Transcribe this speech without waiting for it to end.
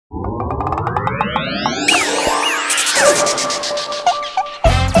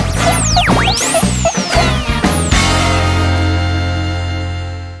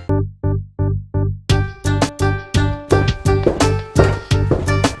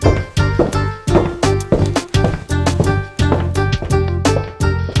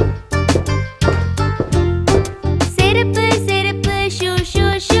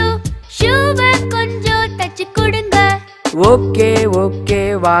Okay okay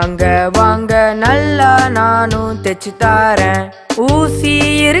வாங்க வாங்க நல்லா நானும் தைச்சு தாரேன். ஊசி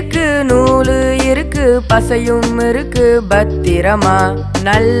இருக்கு நூலு இருக்கு பசையும் இருக்கு பத்திரமா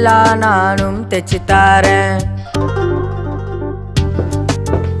நல்லா நானும் தைச்சு தாரேன்.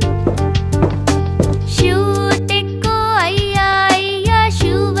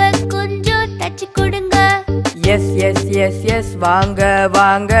 எஸ் எஸ் எஸ் எஸ் வாங்க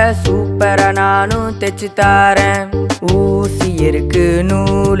வாங்க சூப்பரா நானும் தைச்சு தாரேன். ஊசி இருக்கு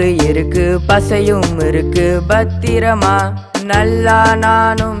நூலு இருக்கு பசையும் இருக்கு பத்திரமா நல்லா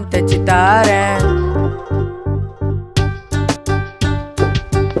நானும் தைச்சு தாரேன்.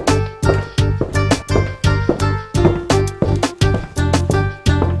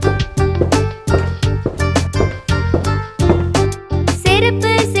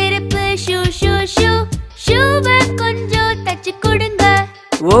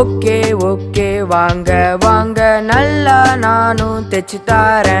 ஓகே ஓகே வாங்க வாங்க நல்லா நானும் தைச்சு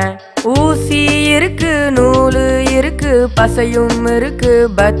தாரேன். ஊசி இருக்கு நூலு இருக்கு பசையும் இருக்கு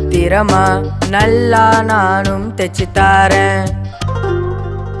பத்திரமா நல்லா நானும் தைச்சு தாரேன்.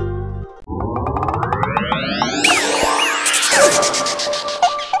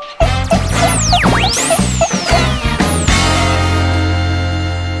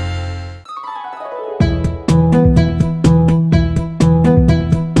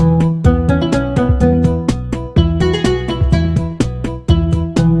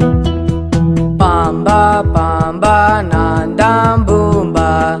 பாம்பா நான் தான் பூம்பா.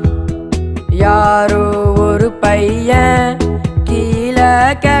 யாரோ ஒரு பையன் கீழே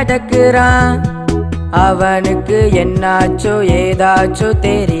கிடக்குறான். அவனுக்கு என்னாச்சோ ஏதாச்சோ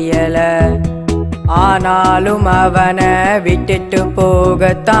தெரியல. ஆனாலும் அவனை விட்டுட்டு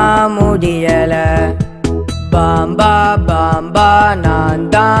போகத்தான் முடியல. பாம்பா பாம்பா நான்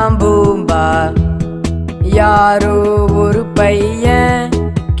தான் பூம்பா. யாரோ ஒரு பையன்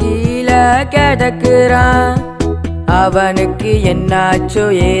கிடக்குறான். அவனுக்கு என்னாச்சோ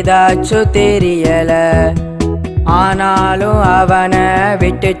ஏதாச்சோ தெரியல. ஆனாலும் அவனை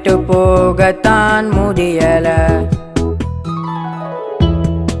விட்டுட்டு போகத்தான் முடியல.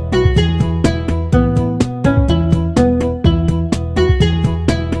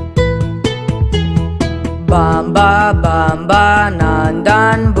 பாம்பா பாம்பா நான்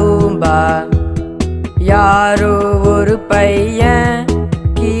தான் பூம்பா. யாரோ ஒரு பையன்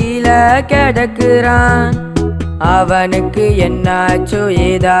கிடக்குறான். அவனுக்கு என்னாச்சோ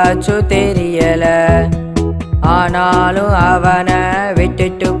ஏதாச்சோ தெரியல. ஆனாலும் அவனை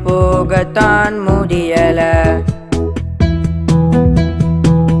விட்டுட்டு போகத்தான் முடியல.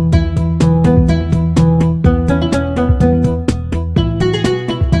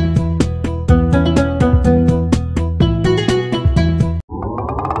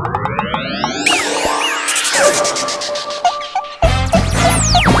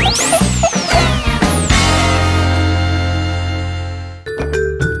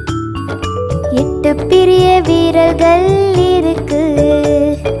 பெரிய வீரர்கள் இருக்கு.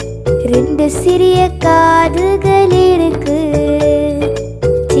 2 சிறிய காதுகள் இருக்கு.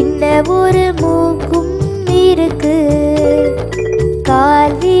 சின்ன ஒரு மூக்கும் இருக்கு.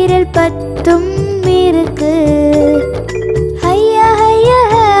 கால் வீரல் 10 இருக்கு. ஹையா ஹையா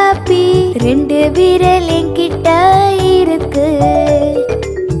ஹாப்பி. 2 வீரல் என்கிட்ட இருக்கு.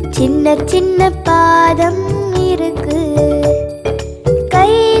 சின்ன சின்ன பாதம் இருக்கு.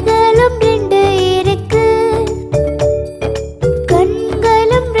 கைகளும் 2 இருக்கு.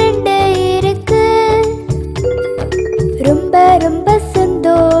 கண்களும் 2 இருக்கு. ரொம்ப ரொம்ப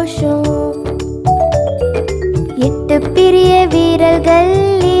சந்தோஷம். 8 பெரிய வீரர்கள்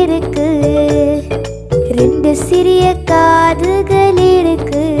இருக்கு. 2 சிறிய காதுகள்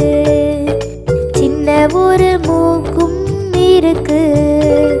இருக்கு. சின்ன ஒரு மூக்கும் இருக்கு.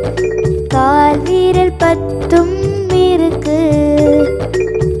 கால் வீரல் 10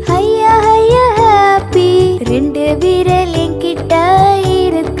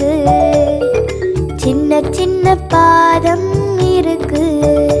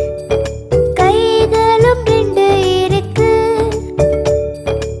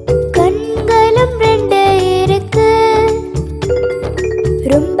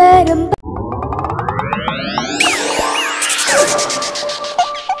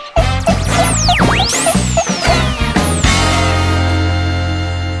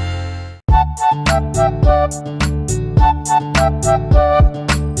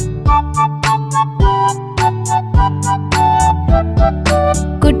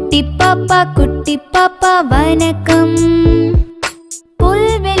 குட்டி பாப்பா வணக்கம்.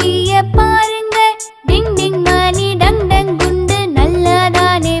 புல்வெளிய பாருங்க, டிங் டிங் மணி டங் டங் குண்டு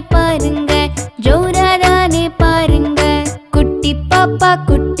நல்லாதானே பாருங்க, ஜோராதானே பாருங்க. குட்டி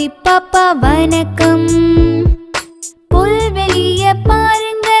பாப்பா வணக்கம். புல்வெளிய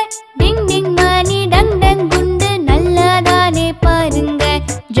பாருங்க, டிங் டிங் மணி டங் டங் குண்டு நல்லாதானே பாருங்க,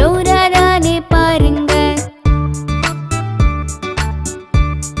 ஜோராதானே பாருங்க.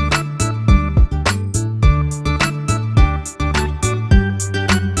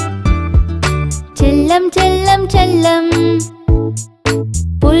 செல்லம் செல்லம் செல்லம்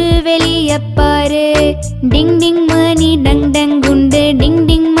புல்வெளிய பாரு, டிங் டிங் மணி டங் டங் குண்டு, டிங்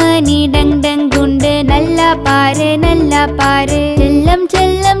டிங் மணி டங் டங் குண்டு நல்லா பாரு நல்லா பாரு. செல்லம்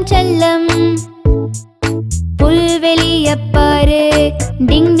செல்லம் செல்லம் புல்வெளிய பாரு,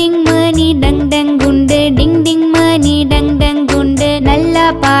 டிங் டிங் மணி டங் டங் குண்டு, டிங் டிங் மணி டங் டங் குண்டு நல்லா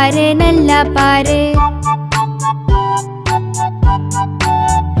பாரு நல்லா பாரு.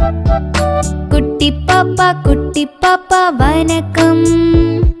 குட்டி பாப்பா வணக்கம்.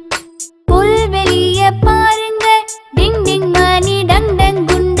 புல்வெளிய பாருங்க, டிங் டிங் மணி டங் டங்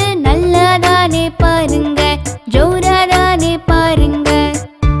குண்டு நல்லாதானே பாருங்க, ஜோராதானே பாருங்க.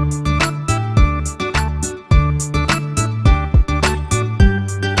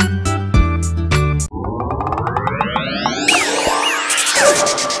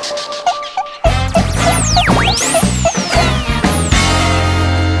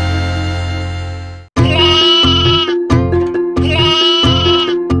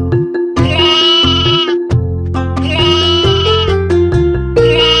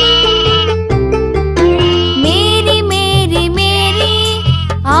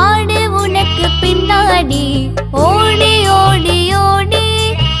 ஓடி ஓடி ஓடி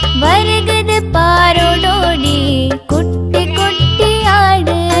வருகுது பாரோடோடி, குட்டி குட்டி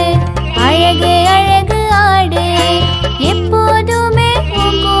ஆடு, அழகு அழகு ஆடு,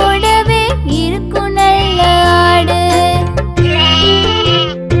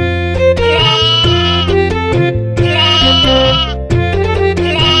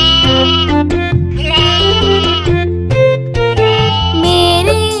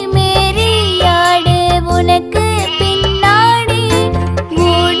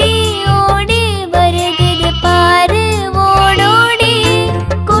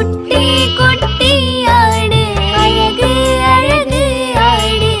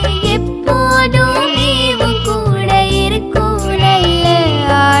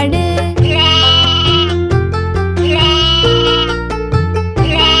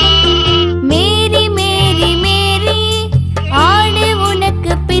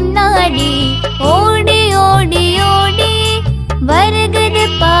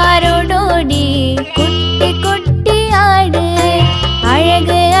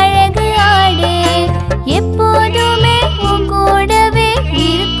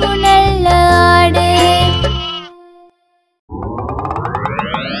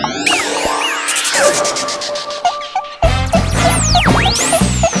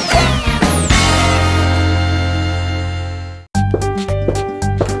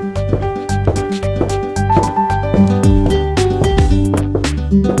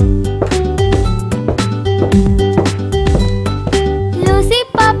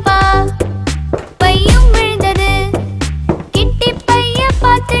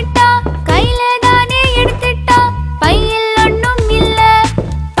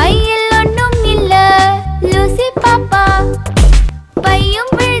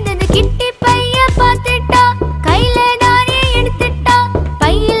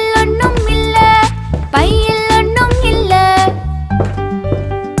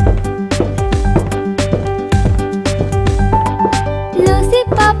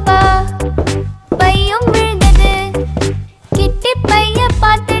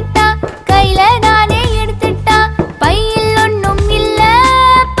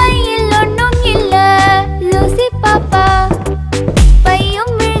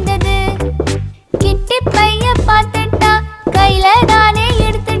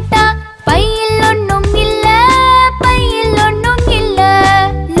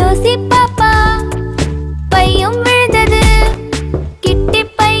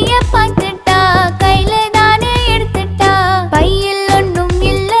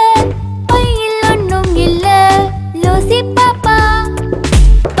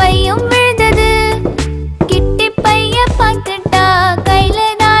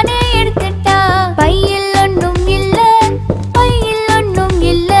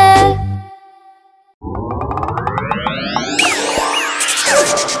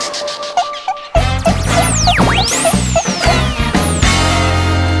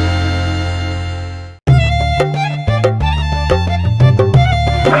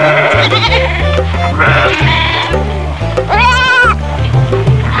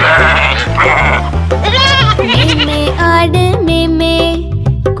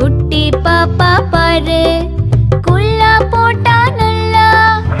 பாரு. குல்லா போட்டா நல்லா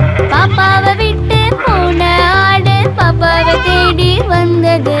பாப்பாவை விட்டு போன ஆடு பாப்பாவை தேடி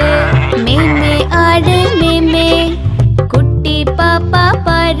வந்தது. மேமே ஆடு மேமே குட்டி பாப்பா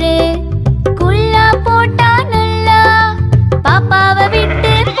பாரு. குல்லா போட்டா நல்லா பாப்பாவை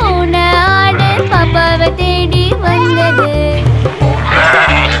விட்டு போன ஆடு பாப்பாவை தேடி வந்தது.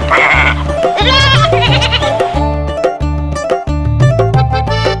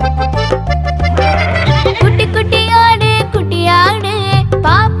 குட்டி குட்டி ஆடு குட்டி ஆடு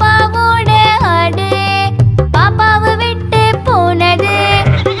பாப்பாவோட ஆடு பாப்பாவை விட்டு போனது.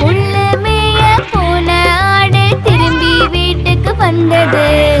 புல்லு மேய போன ஆடு திரும்பி வீட்டுக்கு வந்தது.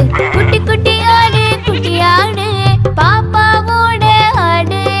 குட்டி குட்டி ஆடு குட்டி ஆடு பாப்பாவோட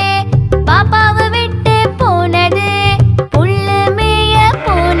ஆடு பாப்பாவை விட்டு போனது. புல்லு மேய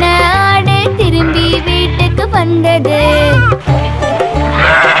போன ஆடு திரும்பி வீட்டுக்கு வந்தது.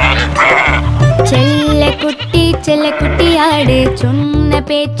 செல்ல குட்டி ஆடு சொன்ன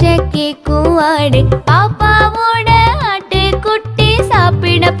பேச்ச கேக்கும் ஆடு பாப்பாவோட ஆட்டு குட்டி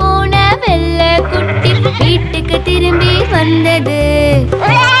சாப்பிட போன வெள்ளை குட்டி வீட்டுக்கு திரும்பி வந்தது.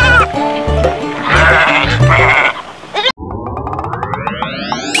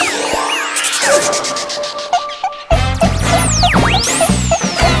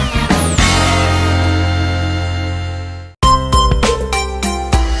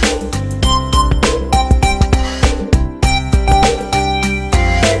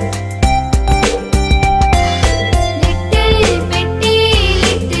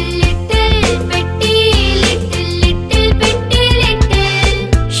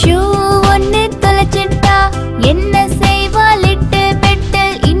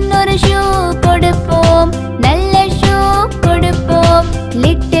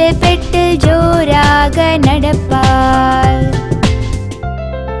 நடப்பாள்.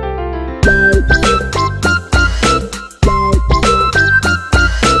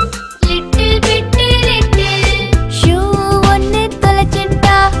 ஷூ ஒன்னு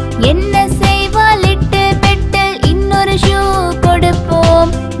தொலைச்சிட்டா என்ன செய்வா லிட்டு பெட்டல் இன்னொரு ஷூ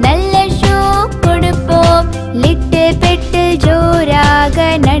கொடுப்போம் நல்ல ஷூ கொடுப்போம். லிட்டு பெட்டு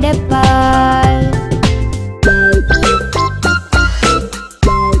ஜோராக நடப்பாள்.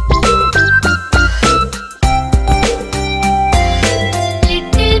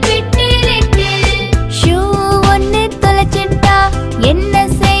 என்ன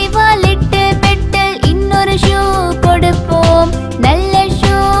செய்வா லிட்டு பெட்டல் இன்னொரு ஷூ கொடுப்போம் நல்ல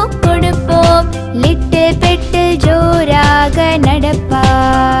ஷூ கொடுப்போம். லிட்டு பெட்டு ஜோராக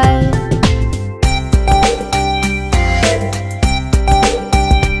நடப்பாள்.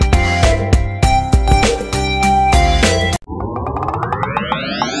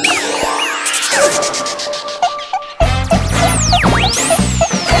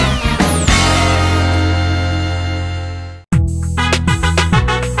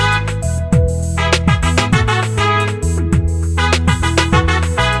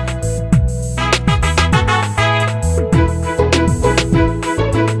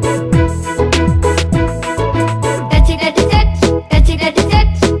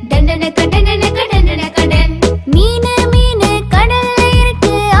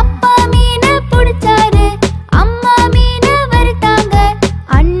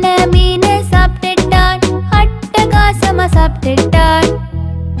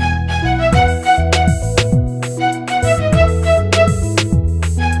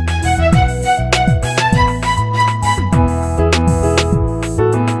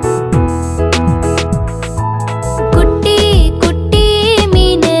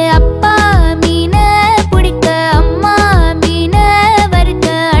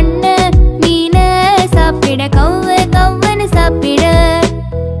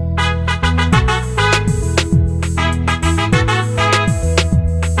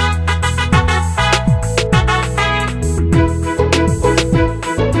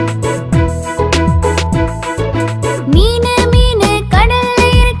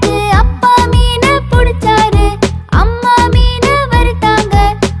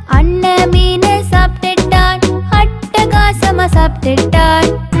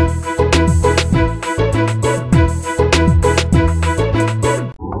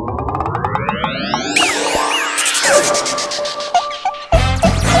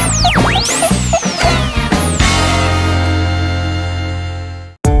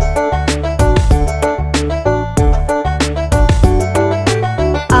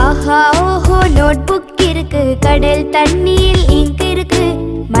 கடல் தண்ணியில் இங்க் இருக்கு,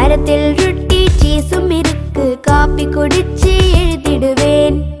 மரத்தில் ரொட்டி சீஸும் இருக்கு, காப்பி குடிச்சு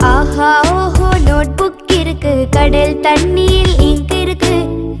எழுதிடுவேன். ஆஹா ஓஹோ நோட் புக் இருக்கு, கடல் தண்ணியில் இங்க் இருக்கு,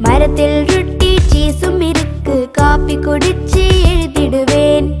 மரத்தில் ரொட்டி சீஸ்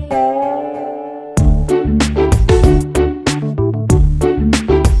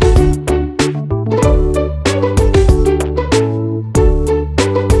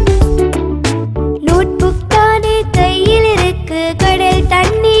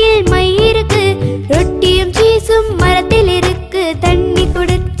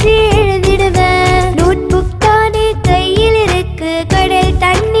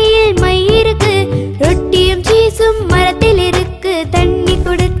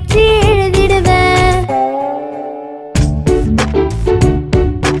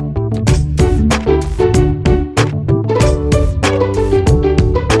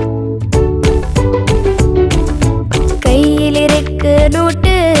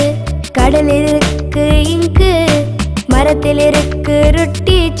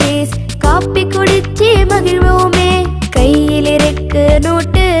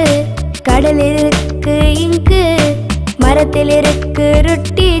கடலில் இருக்கு இங்கு, மரத்தில் இருக்கு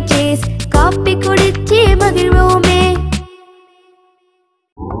ரொட்டி சீஸ். காப்பி குடிச்சு மகிழ்வோமே.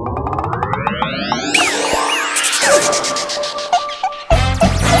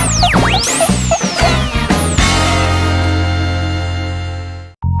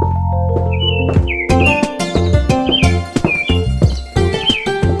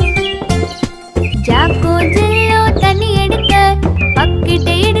 ஜாக்கோ ஜில்லோ தண்ணி எடுக்க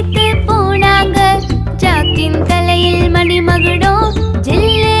பக்கெட்டை எடுத்து போனாங்க. ஜாக்கின் தலையில் மணிமகுடம்,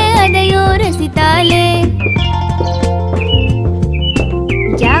 ஜில்லு அதையோ ரசித்தாளே.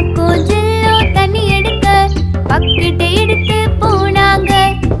 ஜாக்கோ ஜில்லோ தண்ணி எடுக்க பக்கெட்டை எடுத்து போனாங்க.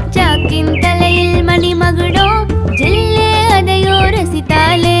 ஜாக்கின் தலையில் மணிமகுடம், ஜில்லு அதையோ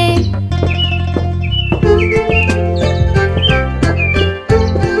ரசித்தாளே.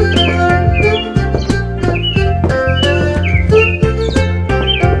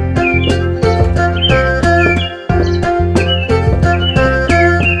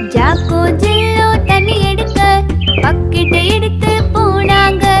 பக்கெட்டை எடுத்து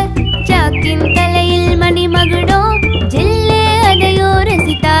போனாங்க. ஜாக்கின் தலையில் மணிமகுடம், ஜில்லு அதையோ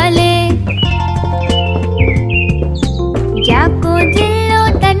ரசித்தாளே. ஜாக்கோ ஜில்லோ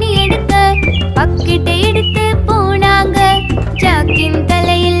தண்ணி எடுக்க பக்கெட்டை எடுத்து போனாங்க. ஜாக்கின்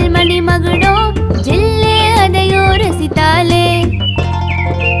தலையில் மணிமகுடம், ஜில்லு அதையோ ரசித்தாளே.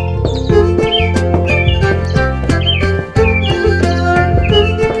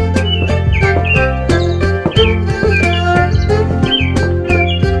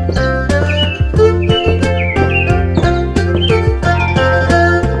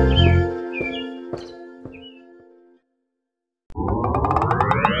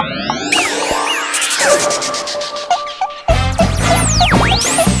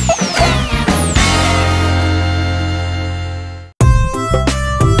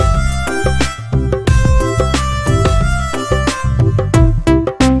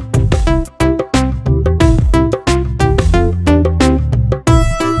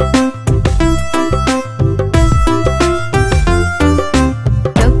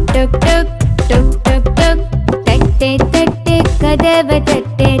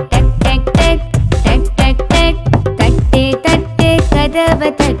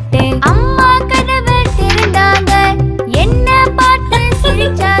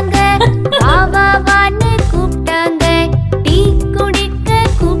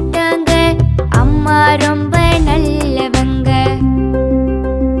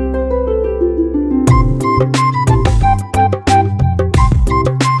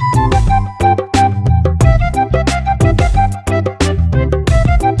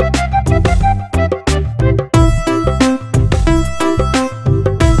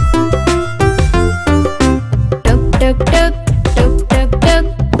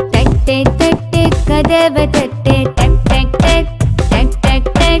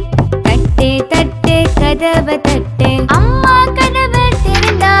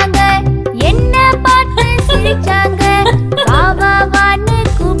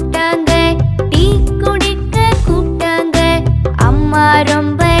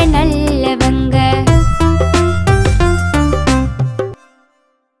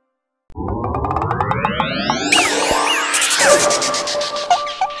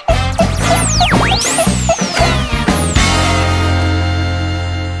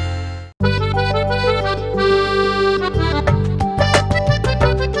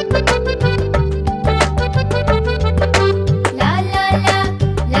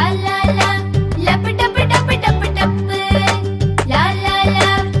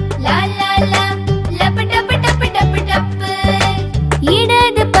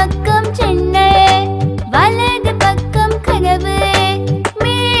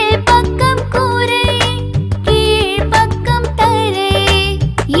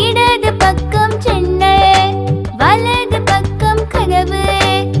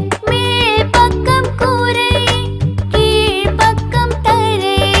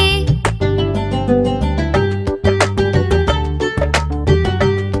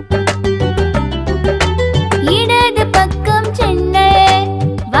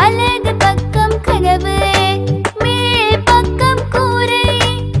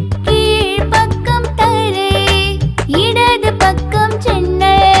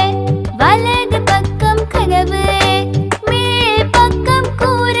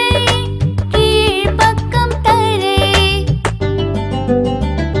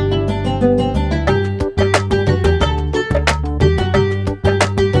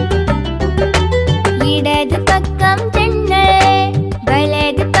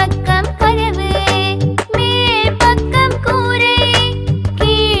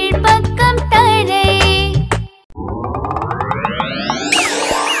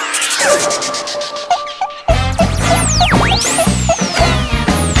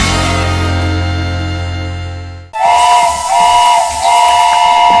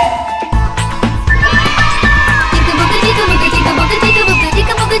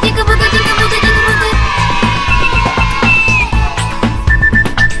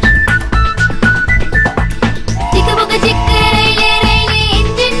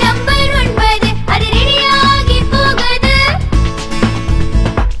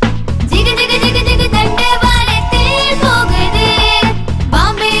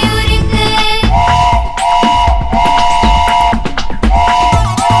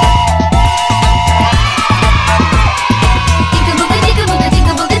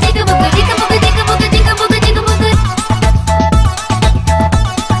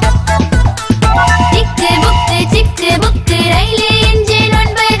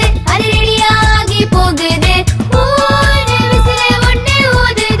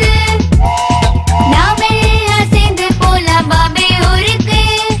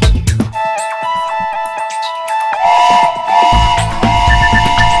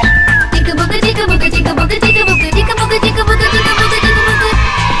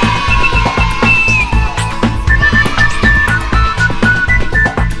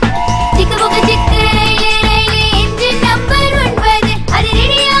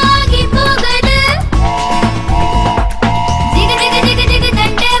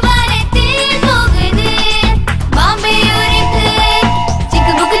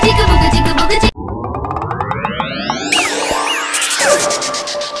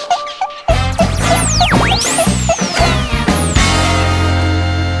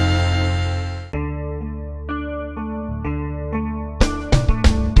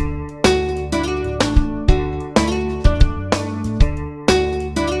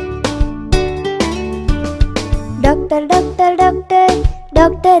 Doctor doctor doctor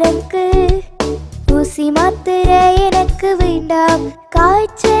doctor uncle, ஊசி மாத்திரை எனக்கு வேண்டாம்.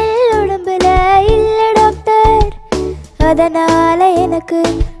 காய்ச்சல் உடம்புல இல்ல டாக்டர், அதனால எனக்கு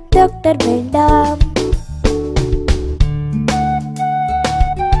டாக்டர் வேண்டாம்.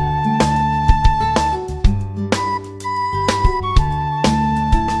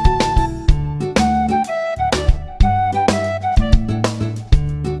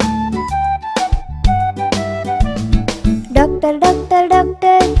 Doctor doctor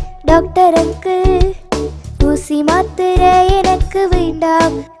doctor doctor uncle, ஊசி மாத்திரை எனக்கு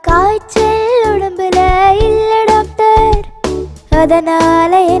வேண்டாம். காய்ச்சல் உடம்புல இல்ல டாக்டர்,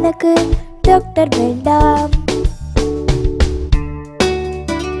 அதனால எனக்கு டாக்டர் வேண்டாம்.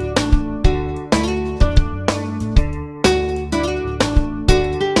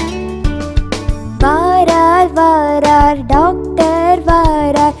 வாரார் வாரார் டாக்டர்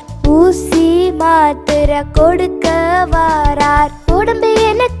வாரார், ஊசி மாத்திரை கொடுக்க வாரார். உடம்பு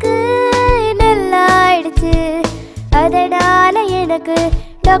எனக்கு நல்லாயிடுச்சு, அதனால எனக்கு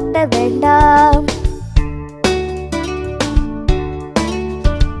டாக்டர் வேண்டாம்.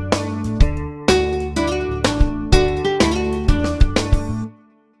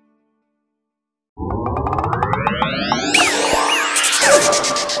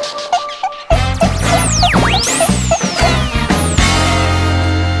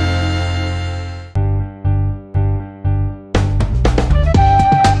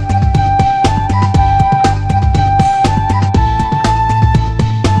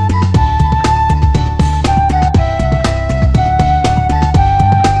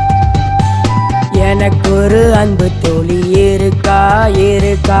 எனக்கு ஒரு அன்பு தோழி இருக்கா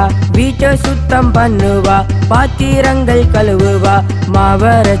இருக்கா, வீட்டை சுத்தம் பண்ணுவா, பாத்திரங்கள் கழுவுவா,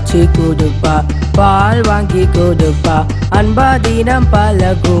 மாவரைச்சி கொடுப்பா, பால் வாங்கி கொடுப்பா, அன்பா தினம்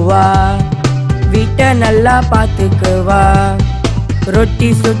பழகுவா, வீட்டை நல்லா பார்த்துக்குவா,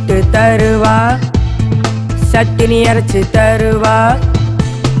 ரொட்டி சுட்டு தருவா, சட்னி அரைச்சு தருவா,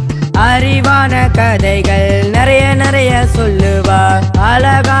 அறிவான கதைகள் நிறைய நிறைய சொல்லுவா,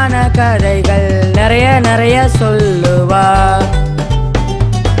 அழகான கதைகள் நிறைய நிறைய சொல்லுவா.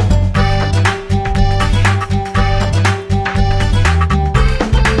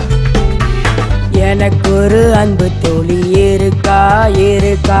 எனக்கு ஒரு அன்பு தோழி இருக்கா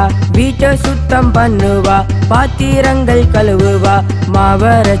இருக்கா, வீட்டை சுத்தம் பண்ணுவா, பாத்திரங்கள் கழுவுவா,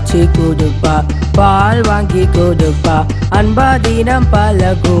 மாவரைச்சி கொடுப்பா, பால் வாங்கி கொடுப்பா, அன்பா தினம்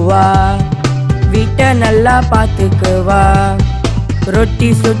பழகுவா, வீட்டை நல்லா பார்த்துக்குவா, ரொட்டி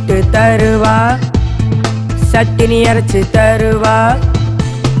சுட்டு தருவா, சட்னி அரைச்சு தருவா,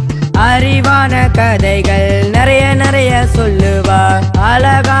 அறிவான கதைகள் நிறைய நிறைய சொல்லுவா,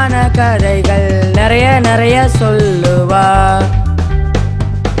 அழகான கதைகள் நிறைய நிறைய சொல்லுவா.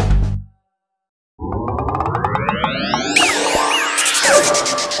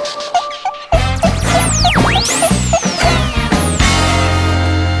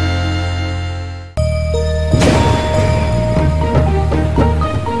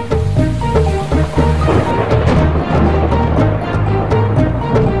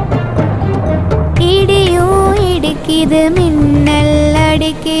 இது மின்னல்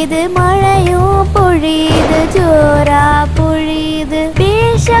அடிக்குது, மழையும் பொழியுது, ஜோரா பொழியுது,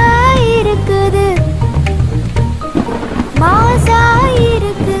 பேஷா இருக்குது, மாசா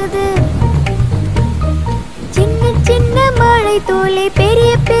இருக்குது, சின்ன சின்ன மழை துளி,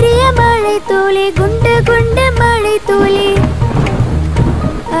 பெரிய பெரிய மழை துளி, குண்டு குண்டு மழை துளி,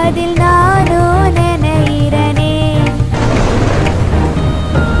 அதில் நானோ நினைறனே.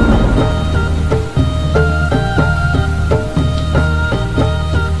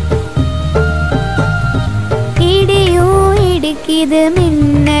 இது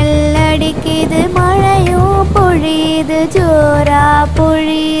மின்னல் அடிக்குது, மழையும் பொழியுது, ஜோரா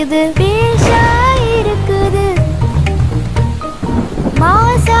பொழியுது, பேஷா இருக்குது,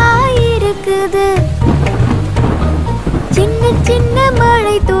 மாசா இருக்குது, சின்ன சின்ன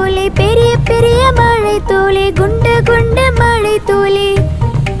மழை துளி, பெரிய பெரிய மழை துளி, குண்டு குண்டு மழை துளி,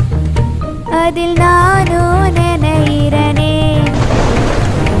 அதில் நானோ நினைறனே.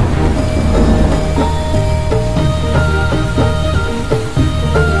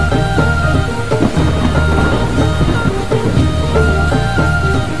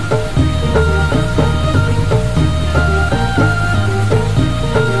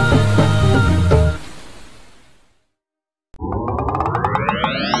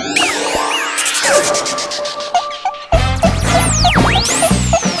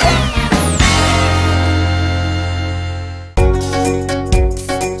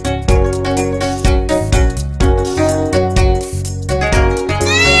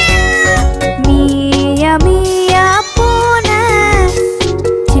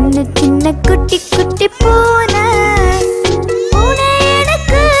 குட்டி குட்டி பூனை பூனை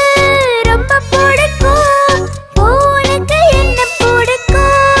எனக்கு ரொம்ப பிடிக்கும். பூனைக்கு என்ன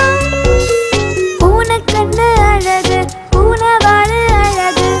பிடிக்கும்? பூனை கண்ணு அழகு, பூனை வாழு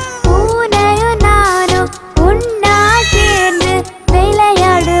அழகு. பூனையும் நானும் ஒன்னா சேர்ந்து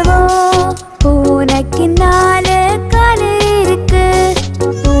விளையாடுவோம். பூனைக்கு 4 காலு இருக்கு,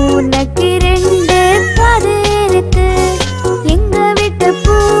 பூனைக்கு 2 காது இருக்கு. எங்க வீட்டு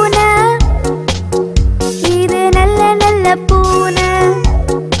பூனை இது நல்ல நல்ல பூனை,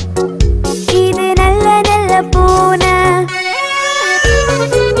 இது நல்ல நல்ல பூனை.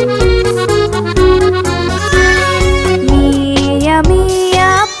 மியா மியா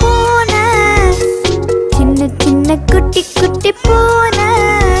பூனை சின்ன சின்ன குட்டி குட்டி பூனை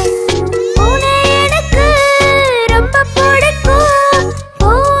பூனை எனக்கு ரொம்ப பிடிக்கும்.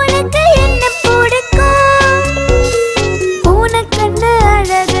 பூனைக்கு என்ன பிடிக்கும்? பூனை கண்ணு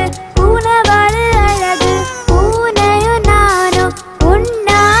அழகு, பூனை வாழு அழகு. பூனையும் நானும்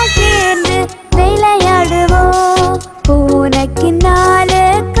ஒன்னா சேர்ந்து விளையாடுவோம். பூனைக்கு 4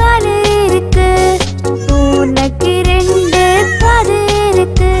 காலு இருக்கு, பூனைக்கு 2 காது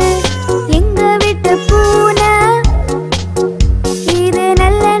இருக்கு. எங்க வீட்டு பூனை இது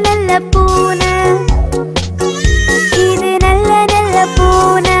நல்ல நல்ல பூனை, இது நல்ல நல்ல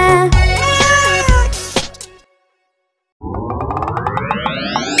பூனை.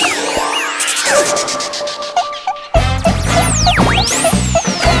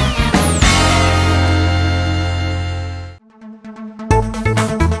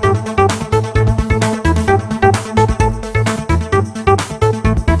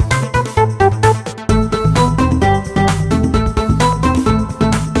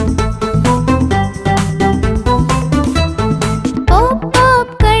 பாப்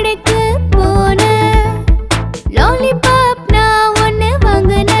பாப் கடைக்கு போனேன், லாலிபாப் நான் ஒன்னு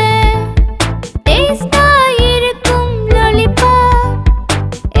வாங்கினேன். டேஸ்டா இருக்கும் லாலிபாப்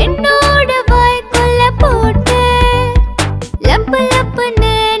என்னோட வாய்க்குள்ள போட்டு லப்பு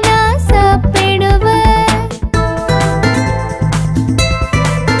லப்புன்னு நான் சாப்பிடுவேன்.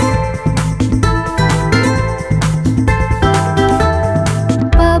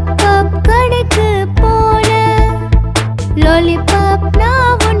 பாப் பாப் கடைக்கு போனேன், லாலிபாப்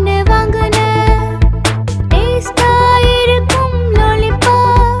நான் ஒன்னு வாங்கினேன். டேஸ்டா இருக்கும்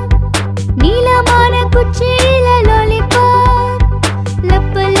லாலிபாப் நீளமான குச்சியில லாலிபாப்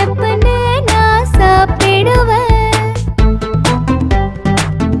லப்பு லப்புன்னு நான் சாப்பிடுவேன்.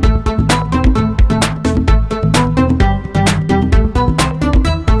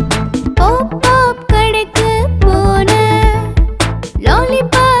 பாப் பாப் கடைக்கு போனேன்,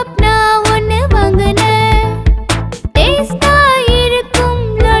 லாலிபாப் நான் ஒன்னு வாங்கினேன். டேஸ்டா இருக்கும்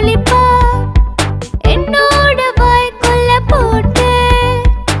லாலிபாப் என்னோட வாய்க்குள்ள போட்டு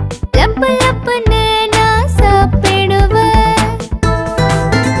லப்பு லப்புன்னு நான் சாப்பிடுவேன்.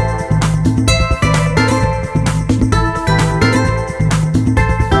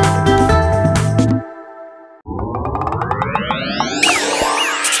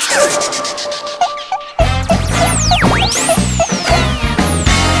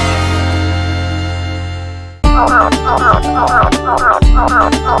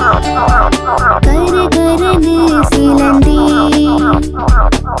 கரு கருன்னு சிலந்தி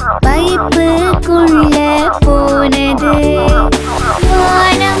பைப்புக்குள்ள போனது.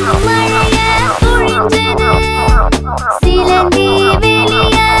 வானம் மழைய பொழிஞ்சது, சிலந்தி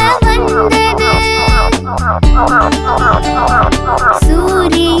வெளிய வந்தது.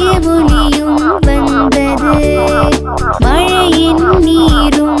 சூரிய ஒளியும் வந்தது, மழையின்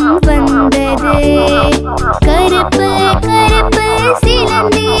நீரும் வந்தது. கருப்பு கருப்பு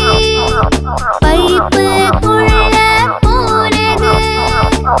சிலந்தி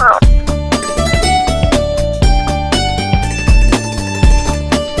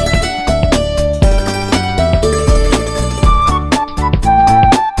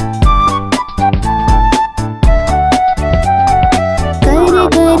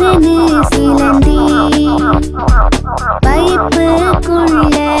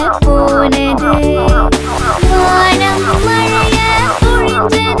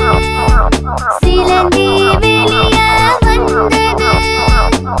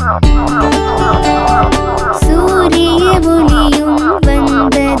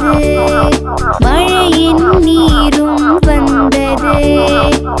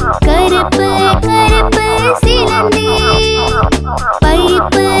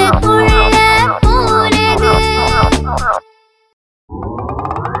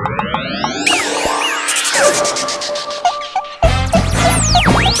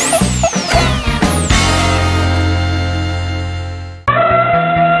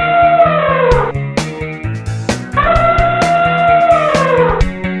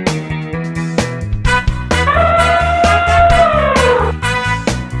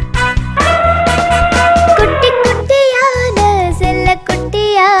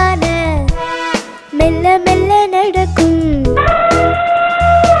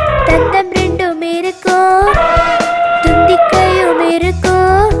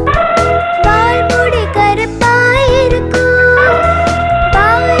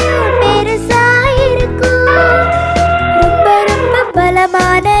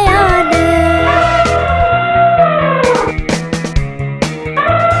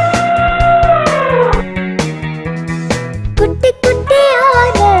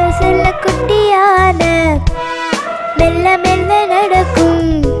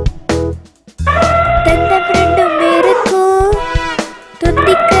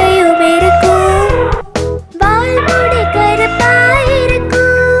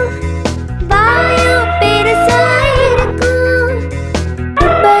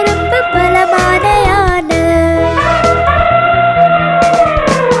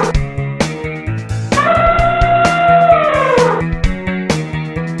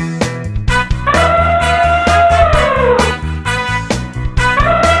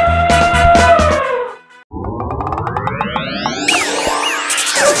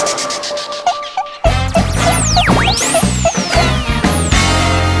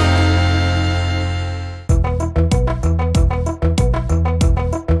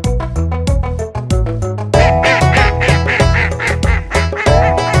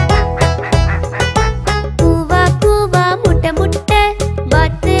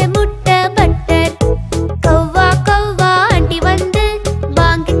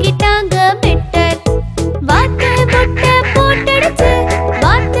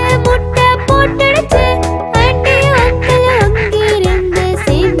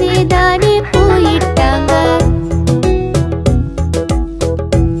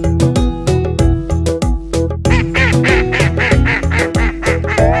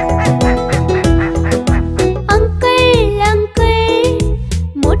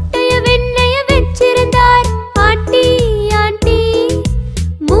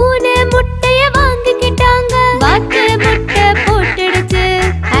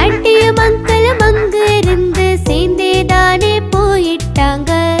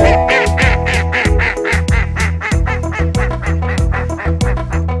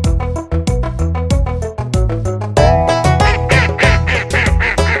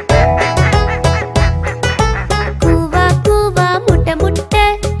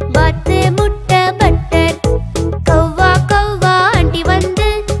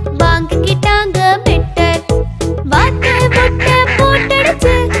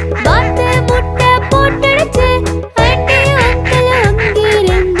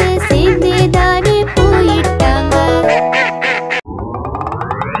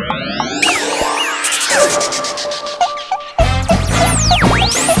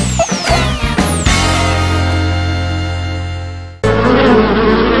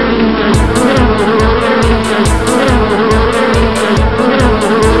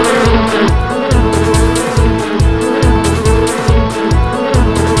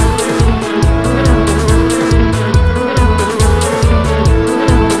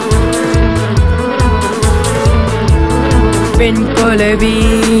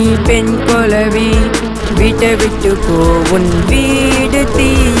பெண் குலவி வீட்டை விட்டு போ, உன் வீடு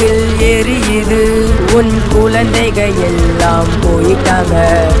தீயில் எரியுது. உன் குழந்தைகள் எல்லாம் போயிட்டாங்க,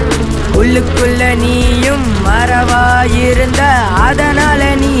 உள்ளுக்குள்ள நீயும் மறவாயிருந்த, அதனால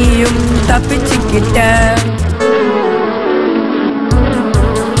நீயும் தப்பிச்சுக்கிட்ட.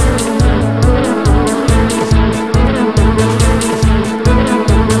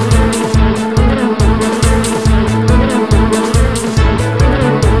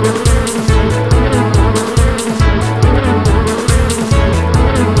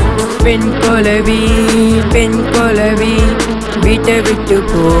 பெண் குலவி வீட்டை விட்டு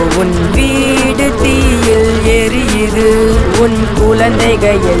போ, உன் வீடு தீயில் எரியுது. உன்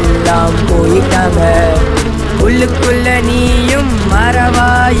குழந்தைகள் எல்லாம் போயிட்டாங்க, உள்ளுக்குள்ள நீயும்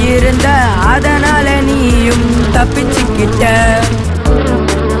மறவாயிருந்த, அதனால நீயும் தப்பிச்சுக்கிட்ட.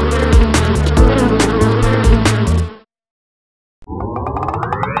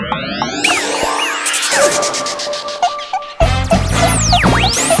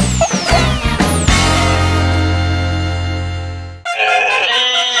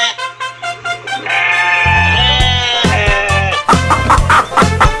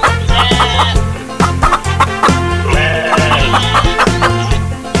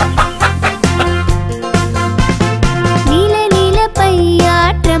 நீல நீல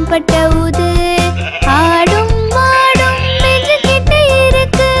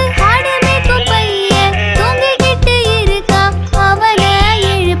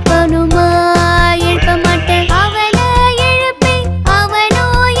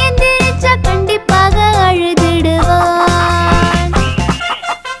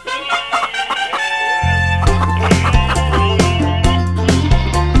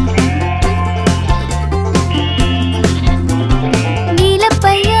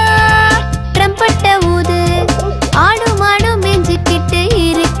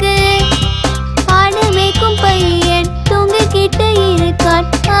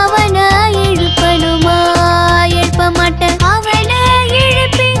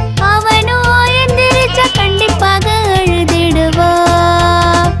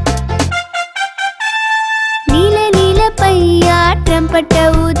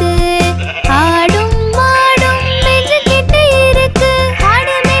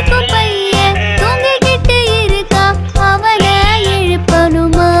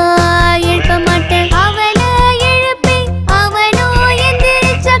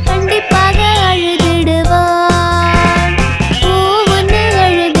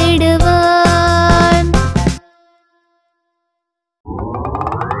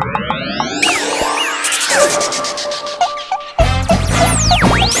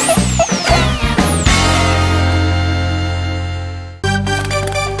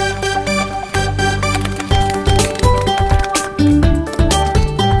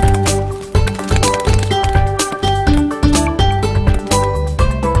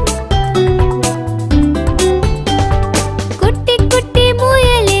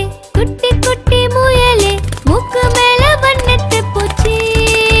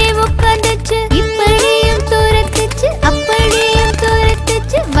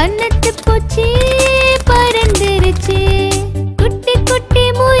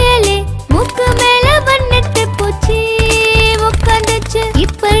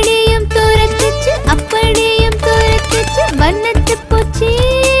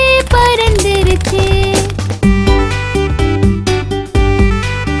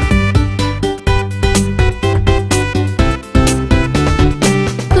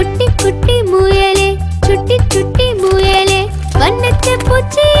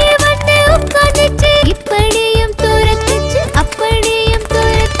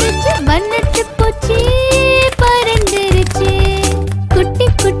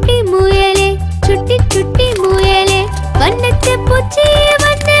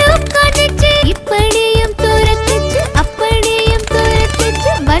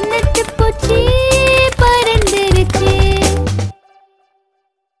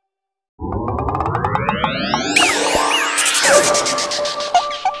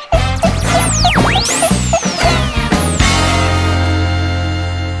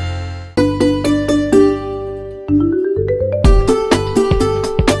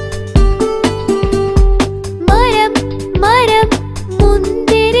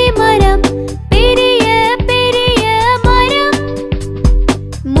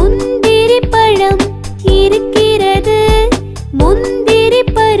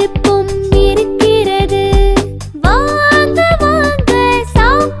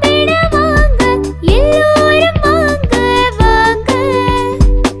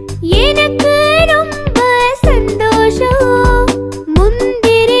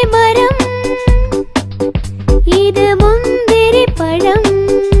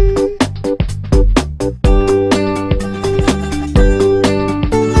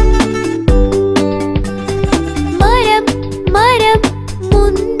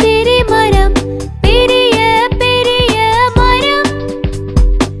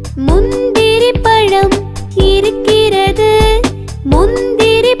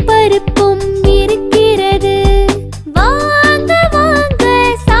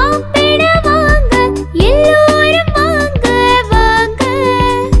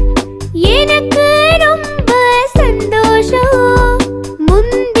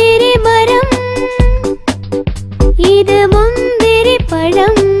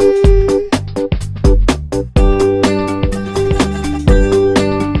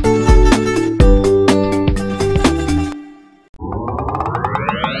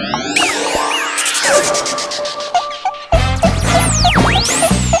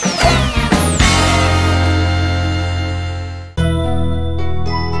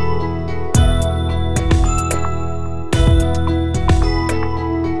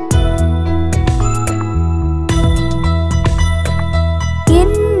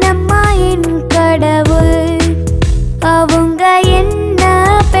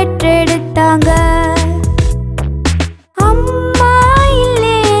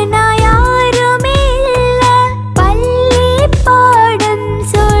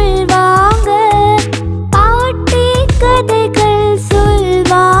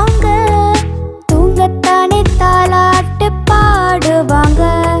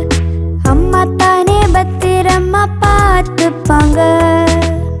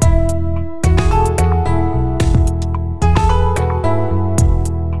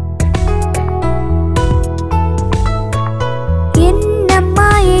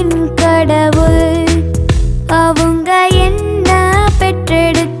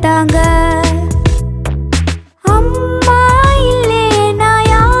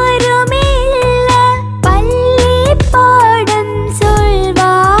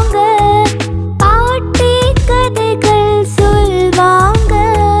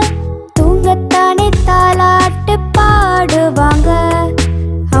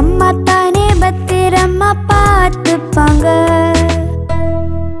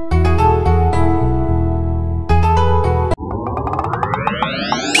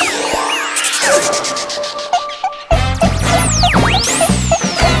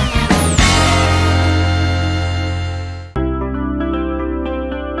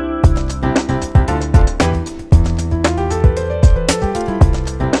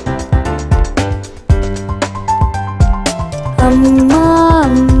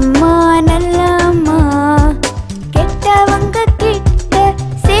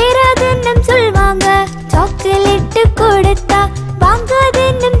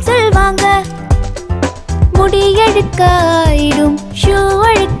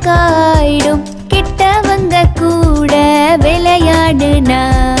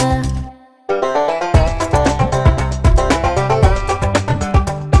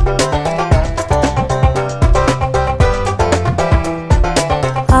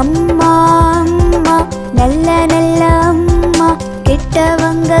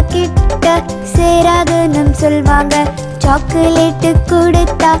கிட்ட சேராதுன்னு சொல்வாங்க. சாக்லேட்டு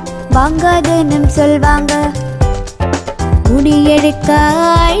கொடுத்தா வாங்காதுன்னு சொல்வாங்க. முடி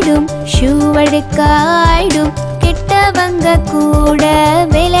எடுக்காயிடும், ஷூ எடுக்காயிடும், கெட்டவங்க கூட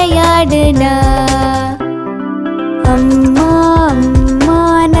விளையாடுனா. அம்மா அம்மா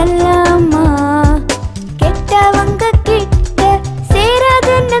நல்ல அம்மா, கெட்டவங்க கிட்ட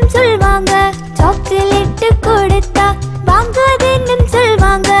சேராதுன்னு சொல்வாங்க. சாக்லேட்டு கொடுத்தா வாங்காதுன்னு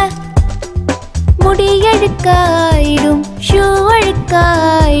சொல்வாங்க. முடி அழுக்காயிடும், ஷூ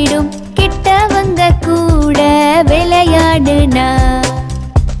அழுக்காயிடும், கெட்டவங்க கூட விளையாடுனா.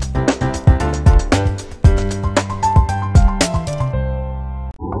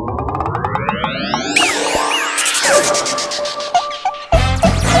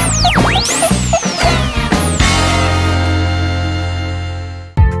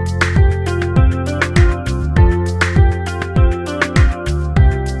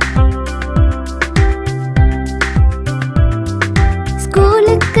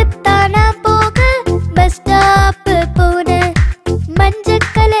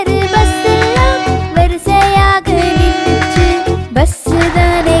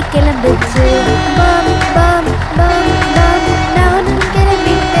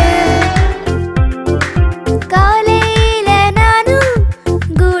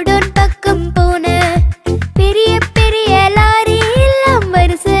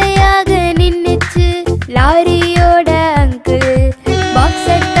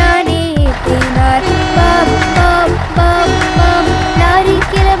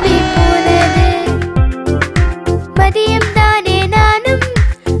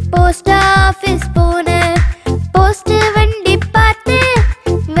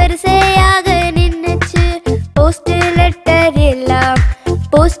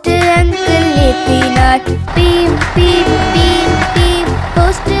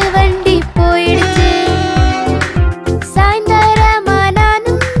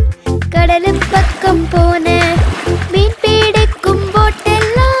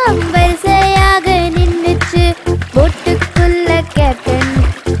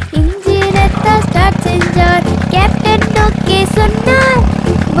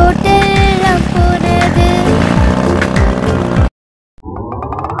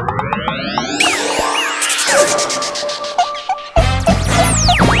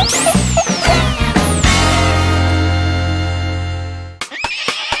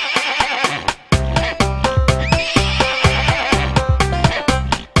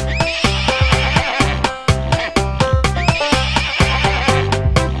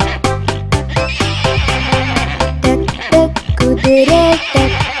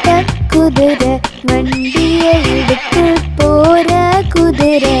 குதிரை வண்டியை எடுத்து போற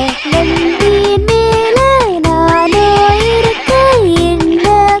குதிரை, வண்டியின் மேல நானே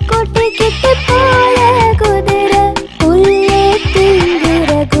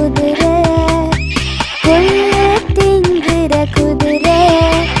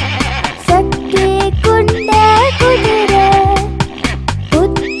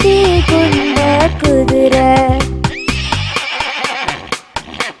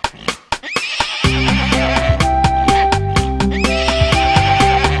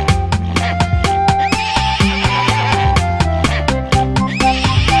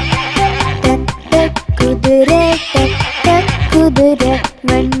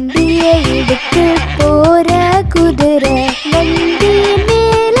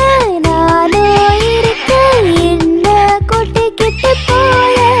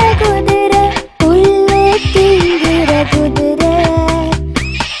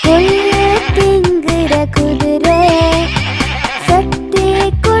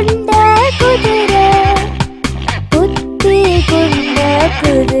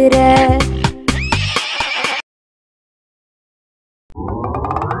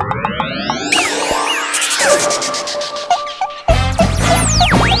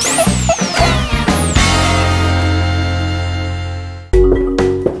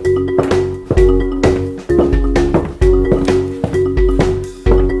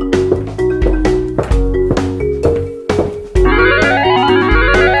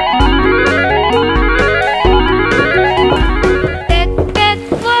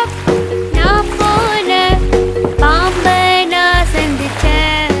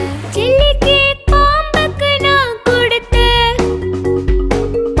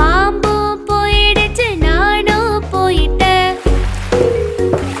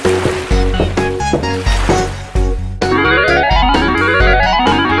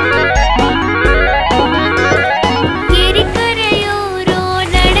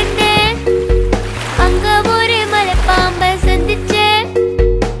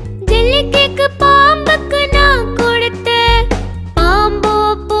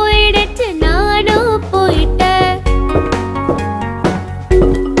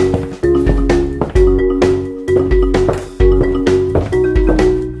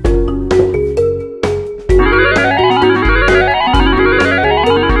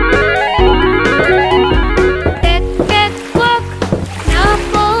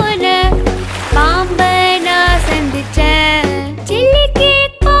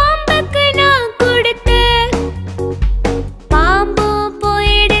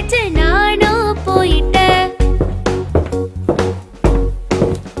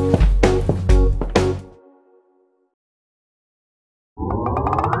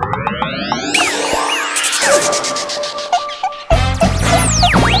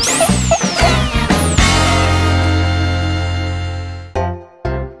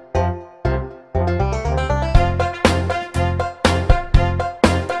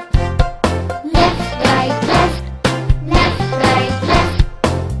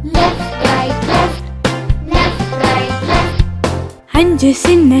 5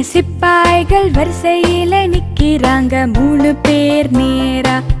 சின்ன சிப்பாய்கள் வரிசையில நிக்கிறாங்க. 3 பேர்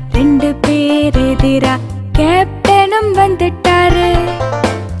நேரா 2 பேர் எதிரா. கேப்டனும் வந்துட்டாரு.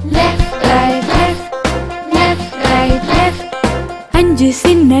 Left right left left right left. 5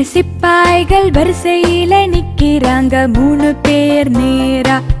 சின்ன சிப்பாய்கள் வரிசையில நிக்கிறாங்க. 3 பேர்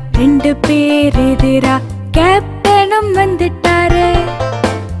நேரா 2 பேர் எதிரா. கேப்டனும் வந்துட்டாரு.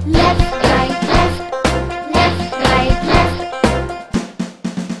 Left right left left right left.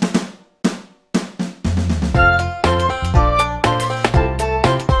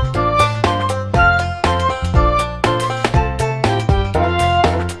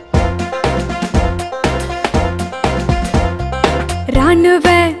 ராணுவ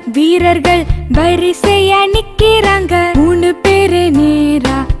வீரர்கள் வரிசையா நிக்கிறாங்க. 3 பேரு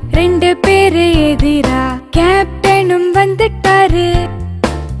நேரா 2 பேரு எதிரா. கேப்டனும் வந்துட்டாரு.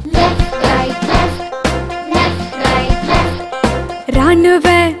 ராணுவ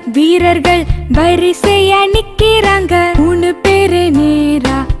வீரர்கள் வரிசையா நிக்கிறாங்க. 3 பேரு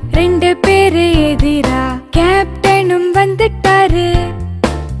நேரா 2 பேரு எதிரா. கேப்டனும் வந்துட்டாரு.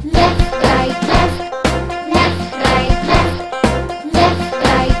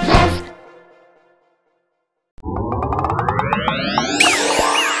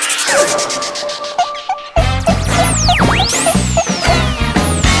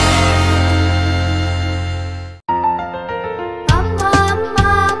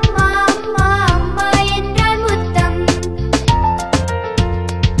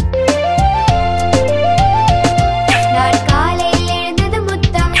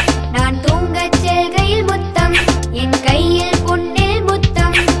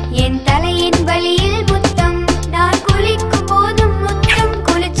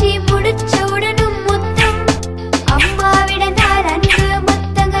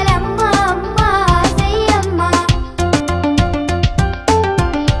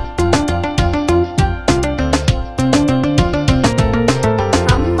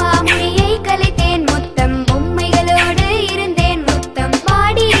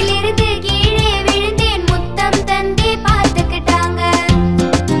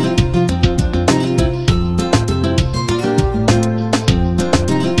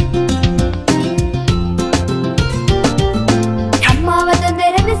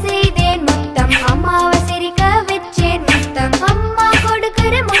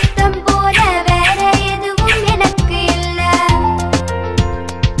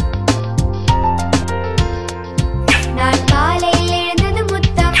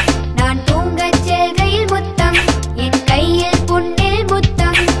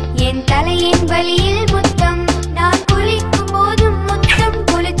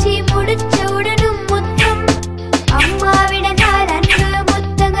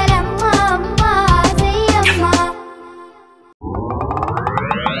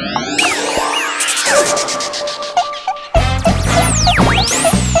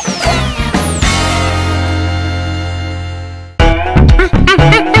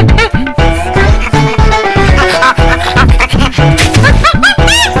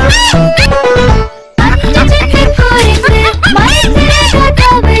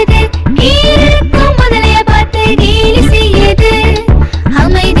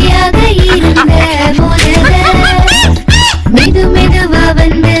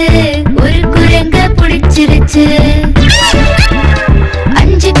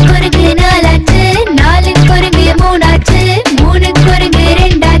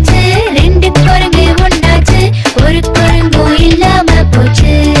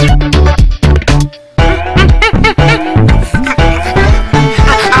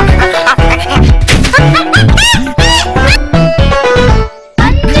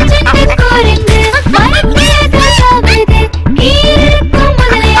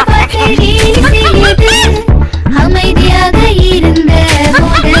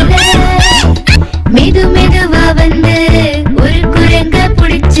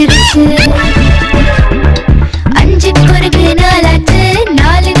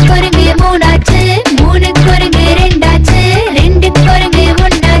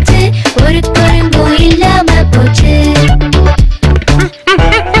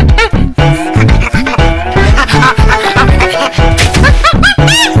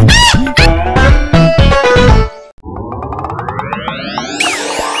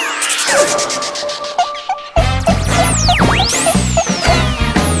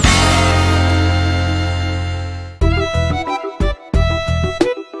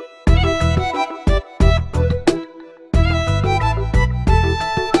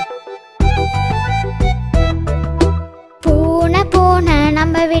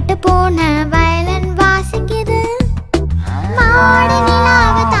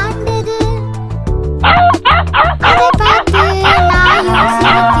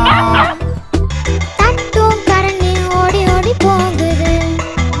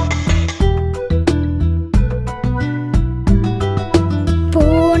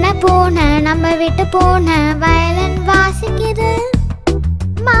 விட்டு போன வயலன் வாசிக்குது,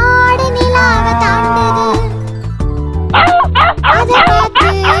 மாடு நிலாவ தாண்டுது, அதை பார்த்து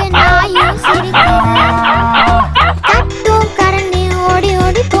நாயும் சிரிக்குது, தட்டும் கரண்டி ஓடி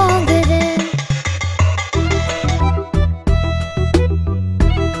ஓடி போகுது.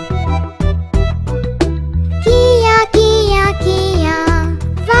 கீயா கீயா கீயா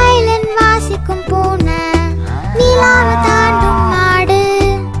வயலன் வாசிக்கும் பூனை, நிலாவ தாண்டும் மாடு,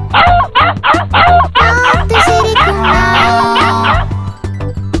 பார்த்து சிரிக்கும் நாய்,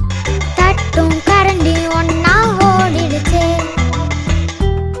 தட்டும் கரண்டி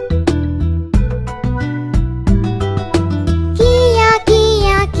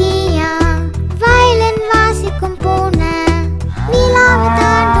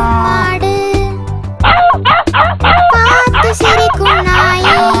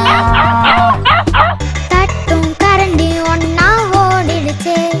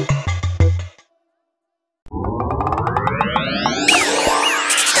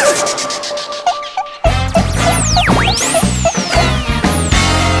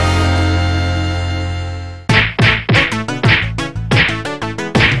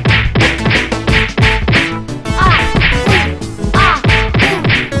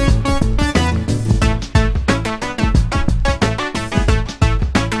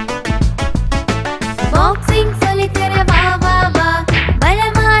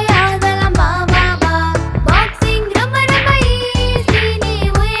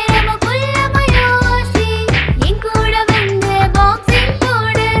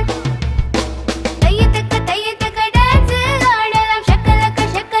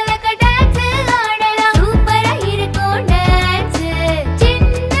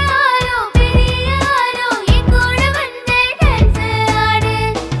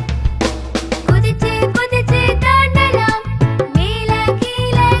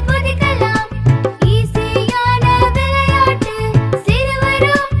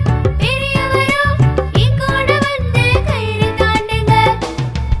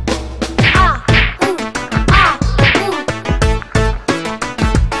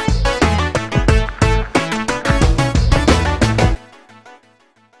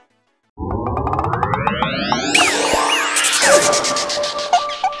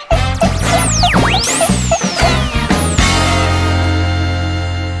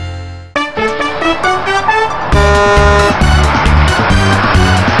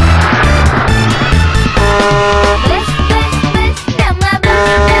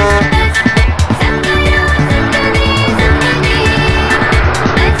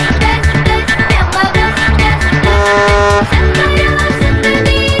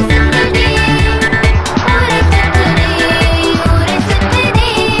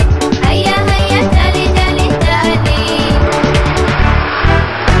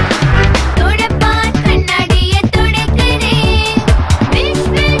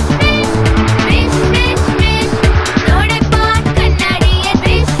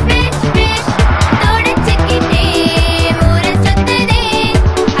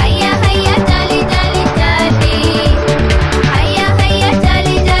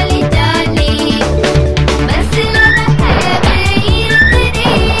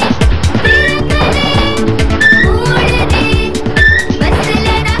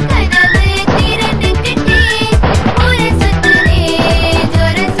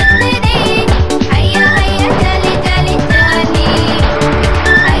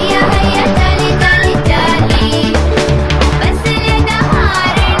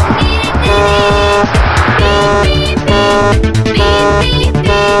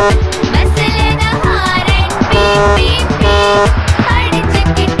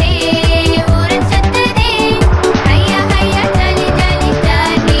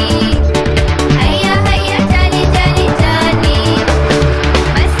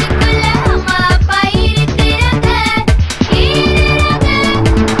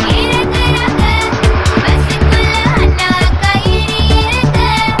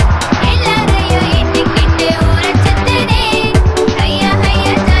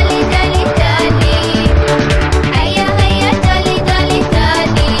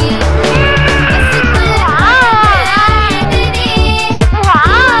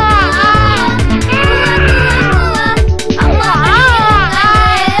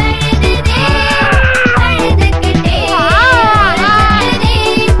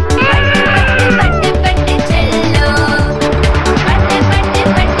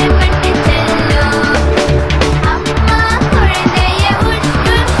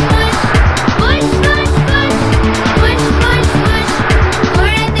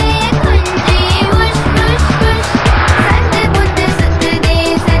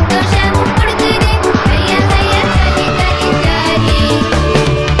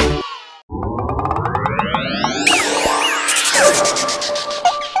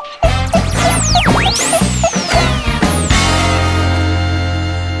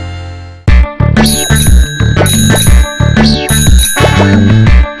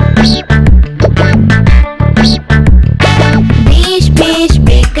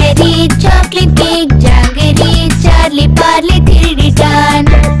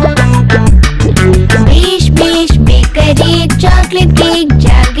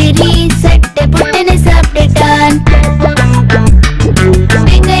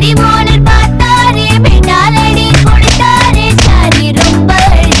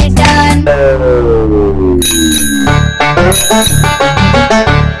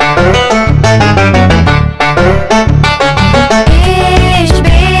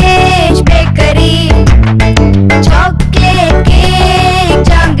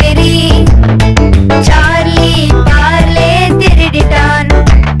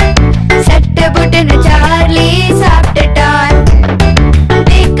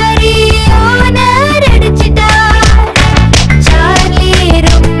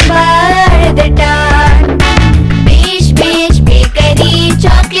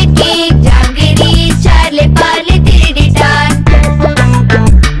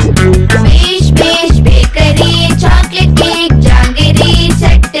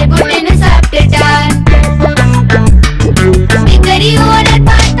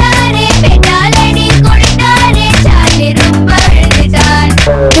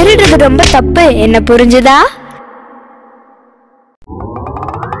ரொம்ப தப்பு, என்ன புரிஞ்சுதா?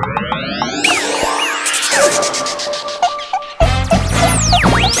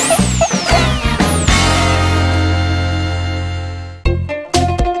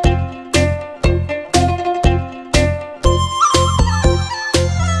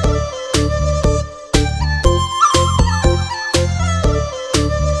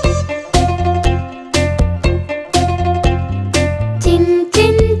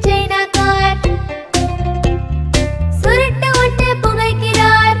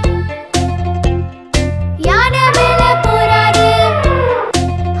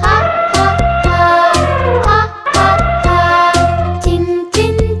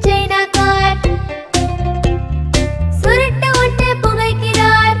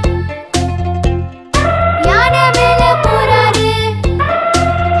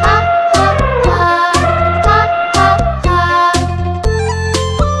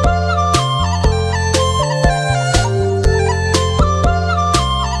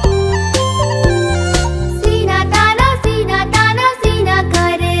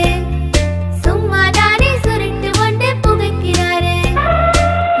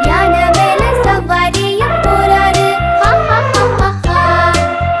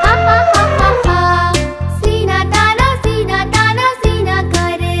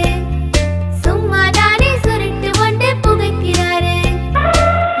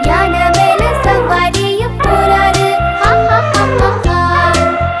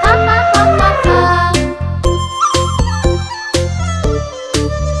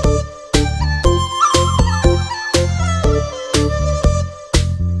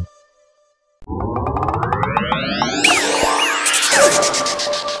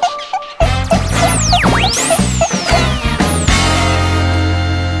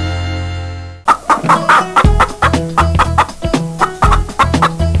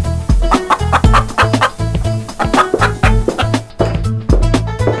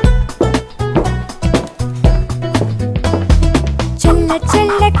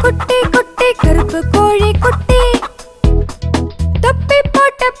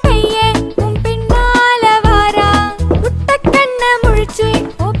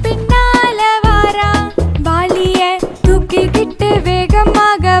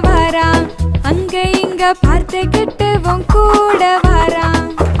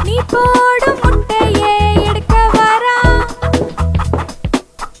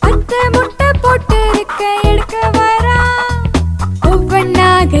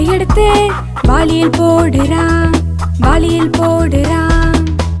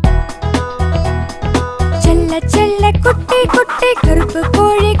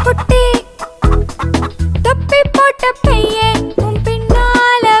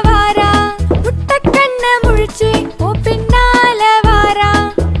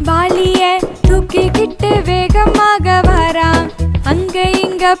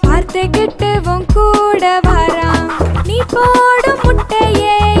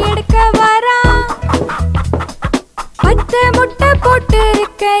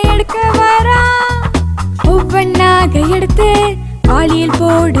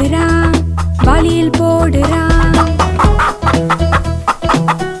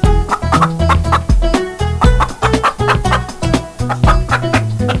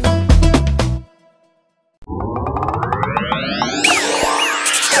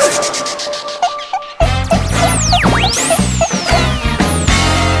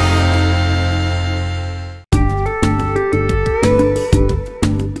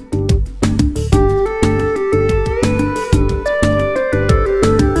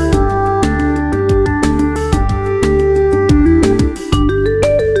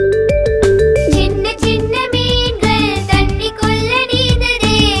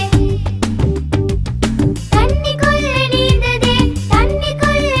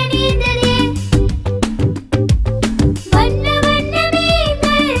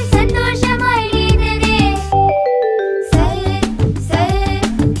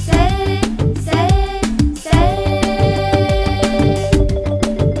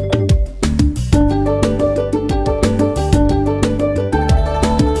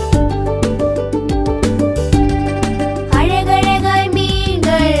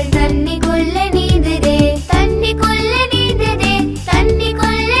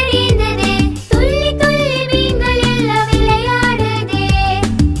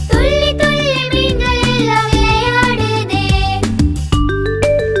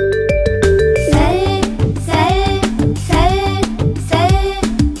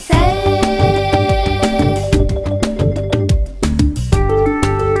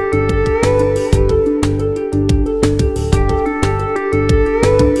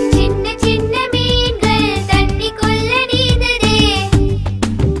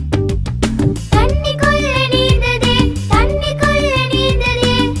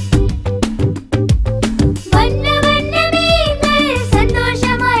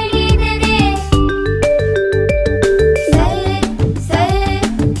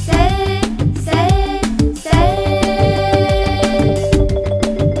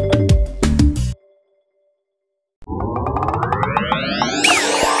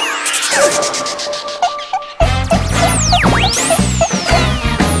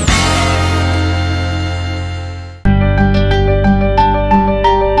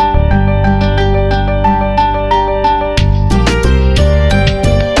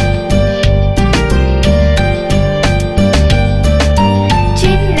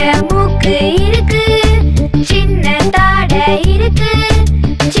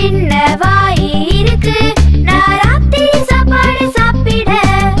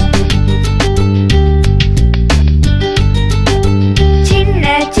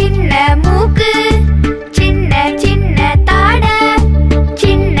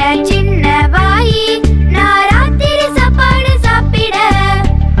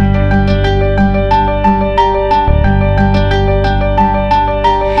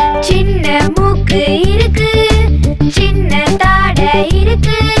 மூக்கு இருக்கு, சின்ன தாடை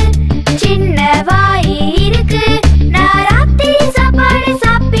இருக்கு, சின்ன வாய் இருக்கு, நான் ராத்திரி சாப்பாடு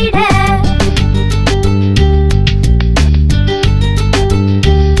சாப்பிட.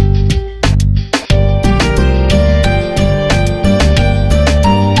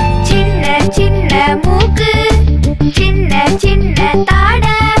 சின்ன சின்ன மூக்கு, சின்ன சின்ன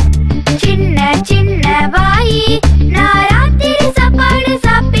தாடை, சின்ன சின்ன வாய், நான் ராத்திரி சாப்பாடு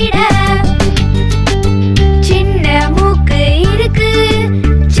சாப்பிட. சின்ன மூக்கு இருக்கு,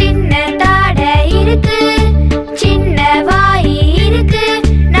 சின்ன தாடை இருக்கு, சின்ன வாய் இருக்கு,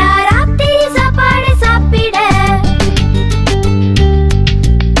 நான் ராத்திரி சாப்பாடு சாப்பிட.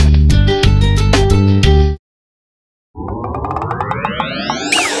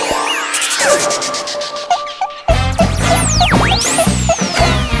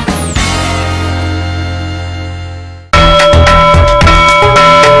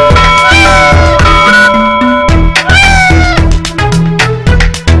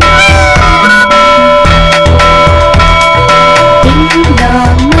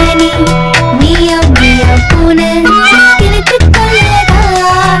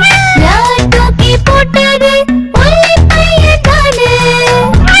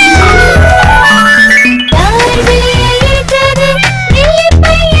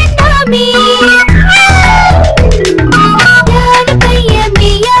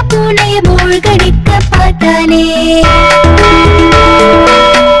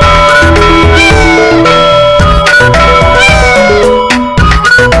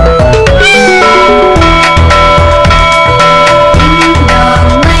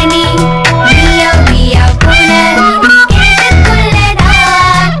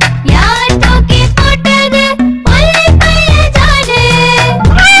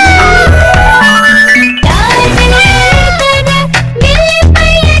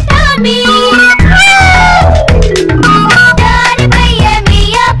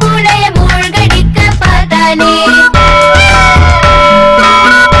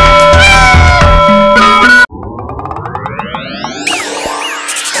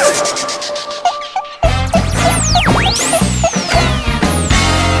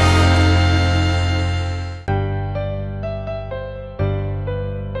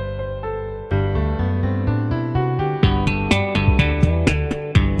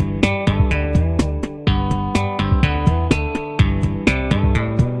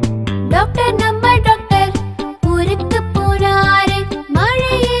 டாக்டர் நம்ம டாக்டர் ஊருக்கு போனாரு,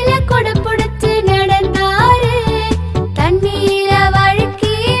 மழையில கொடை புடிச்சு நடந்தாரு, தண்ணியில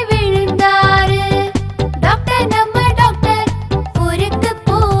வழுக்கி விழுந்தாரு. டாக்டர் நம்ம டாக்டர் ஊருக்கு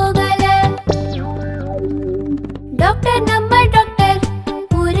போகல. டாக்டர் நம்ம டாக்டர்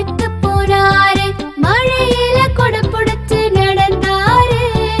ஊருக்கு போனாரு, மழையில கொடை புடிச்சு நடந்தாரு,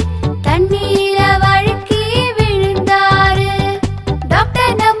 தண்ணியில வழுக்கி விழுந்தாரு.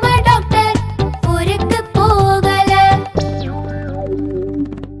 டாக்டர் நம்ம டாக்டர் ஊருக்கு போகல.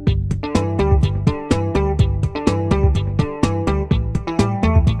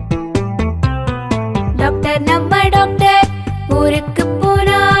 டாக்டர் நம்ம டாக்டர் ஊருக்கு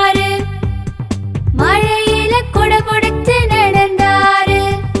போனாரு, மழையில கொடை புடிச்சு நடந்தாரு,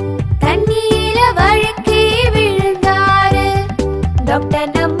 தண்ணியில வழுக்கி விழுந்தாரு. டாக்டர்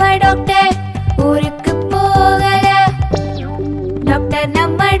நம்ம டாக்டர் ஊருக்கு போகல. டாக்டர்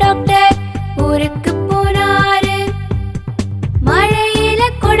நம்ம டாக்டர் ஊருக்கு போனாரு, மழையில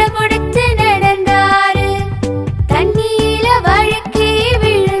கொடை புடிச்சு நடந்தாரு, தண்ணியில வழுக்கி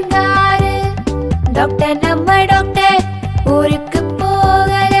விழுந்தாரு. டாக்டர் நம்ம டாக்டர் ஊருக்கு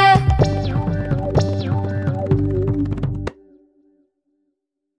போகல.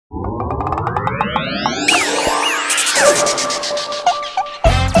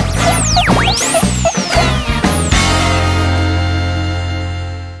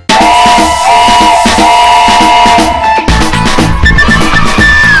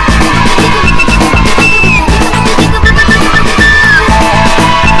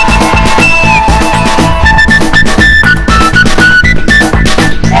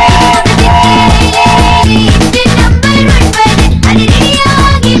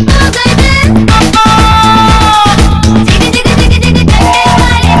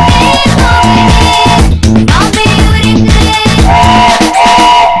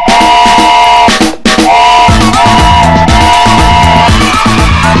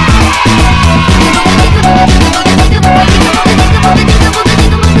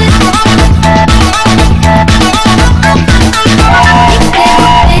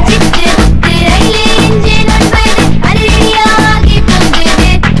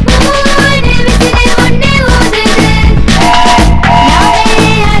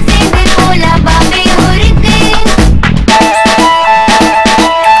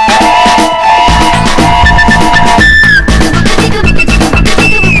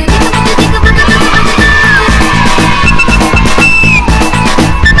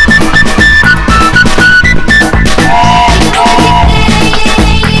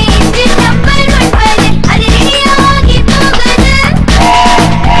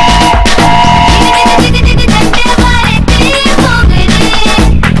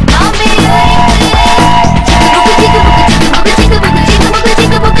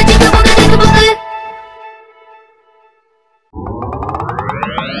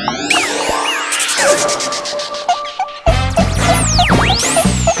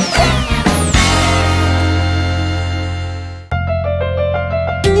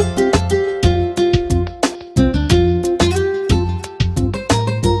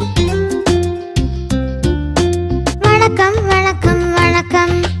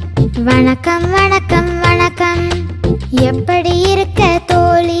 வணக்கம் வணக்கம் வணக்கம், எப்படி இருக்க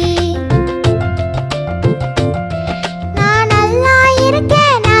தோழி? நான் நல்லா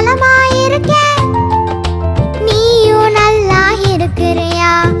இருக்கேன், நலமா இருக்கேன். நீயும் நல்லா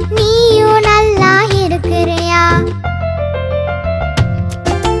இருக்கிறியா? நீயும் நல்லா இருக்கிறியா?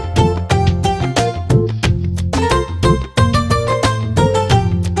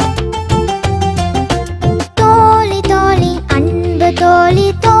 தோழி தோழி அன்பு தோழி,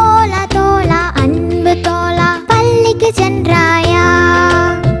 தோழா தோழா அன்பு தோழா, பள்ளிக்கு சென்றாயா?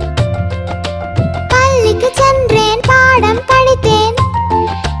 பள்ளிக்கு சென்றேன், பாடம் படித்தேன்.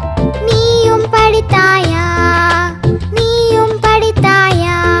 நீயும் படித்தாயா? நீயும்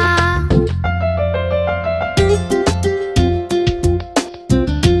படித்தாயா?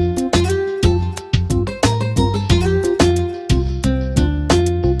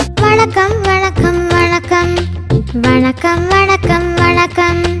 வணக்கம் வணக்கம் வணக்கம், வணக்கம் வணக்கம்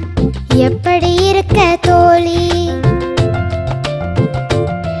வணக்கம், எப்படி இருக்க தோழி?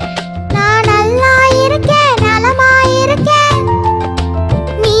 நான் நல்லா இருக்கேன், நலமா இருக்கேன்.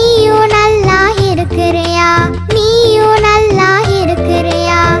 நீயும் நல்லா இருக்கிறியா? நீயும் நல்லா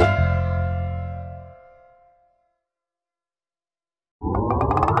இருக்கிறியா?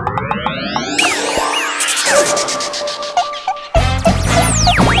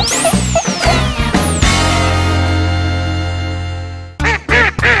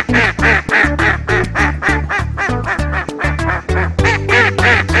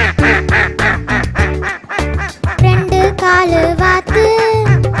 ரெண்டு காலு வாத்து,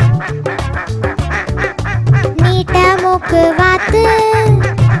 நீட்ட மூக்கு வாத்து,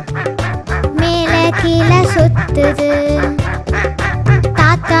 மேல கீழே சுத்துது.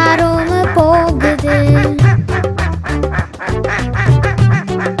 தாத்தா ரூமு போகுது.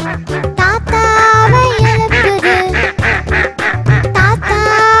 தாத்தாவை எழுப்புது.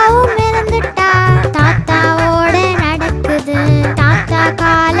 தாத்தாவும் இறந்துட்டா. தாத்தாவோட நடக்குது. தாத்தா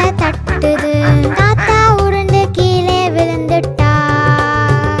காலை தட்டுது. தாத்தா உருண்டு கீழே விழுந்துட்டா.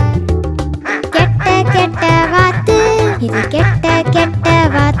 கெட்ட கெட்ட வாத்து, இது கெட்ட கெட்ட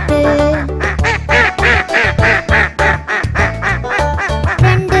வாத்து.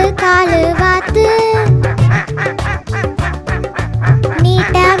 ரெண்டு காலு வாத்து,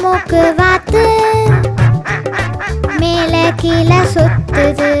 நீட்ட மூக்கு வாத்து, மேல கீழே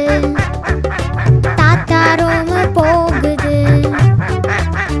சுத்துது. தாத்தா ரூமு போகுது.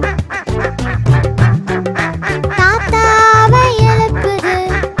 தாத்தாவை எழுப்புது.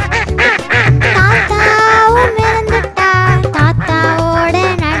 தாத்தாவும் இறந்துட்டா. தாத்தாவோட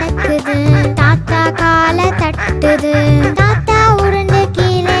நடக்குது. தாத்தா காலை தட்டுது. தாத்தா உருண்டு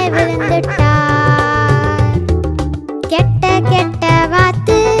கீழே விழுந்துட்டா. கெட்ட கெட்ட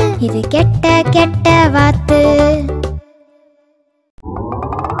வாத்து, இது கெட்ட கெட்ட வாத்து.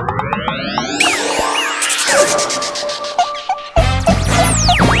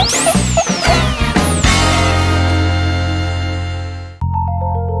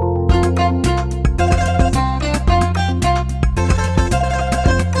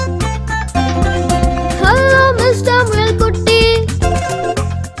 Hello mister முயல்குட்டி,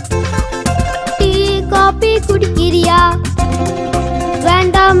 tea coffee குடிக்கிறியா?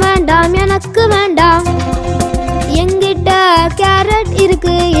 வேண்டாம் வேண்டாம், எனக்கு வேண்டாம். எங்கிட்ட கேரட்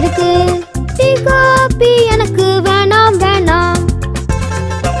இருக்கு இருக்கு. டீ காபி எனக்கு வேணாம் வேணாம்.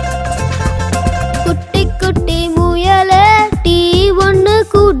 குட்டி குட்டி முயலே, டீ ஒன்று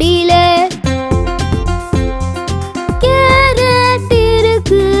குடிலே. கேரட்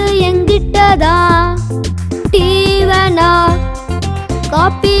இருக்கு எங்கிட்டதான். டீ வேணாம்,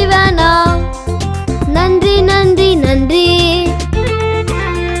 காபி வேணாம். நன்றி நன்றி நன்றி.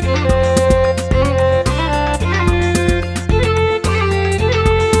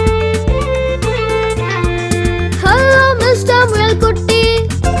 Hello mister முயல்குட்டி,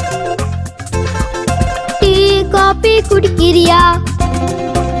 tea coffee குடிக்கிறியா?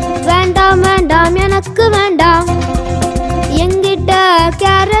 வேண்டாம் வேண்டாம், எனக்கு வேண்டாம். எங்கிட்ட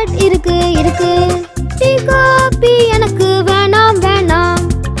கேரட் இருக்கு இருக்கு. டீ காபி எனக்கு வேணாம் வேணாம்.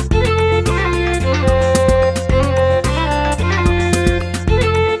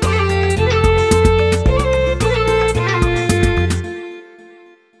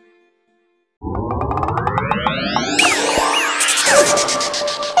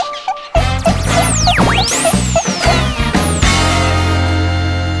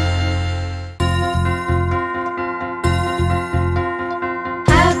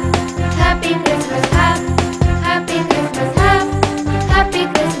 Happy Christmas, happy Christmas, happy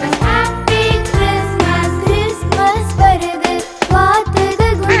Christmas, happy Christmas. Christmas வருது, வாத்துது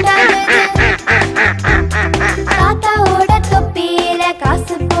குண்டாகுது. தாத்தாவோட தொப்பியில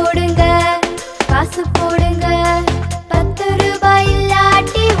காசு போடுங்க.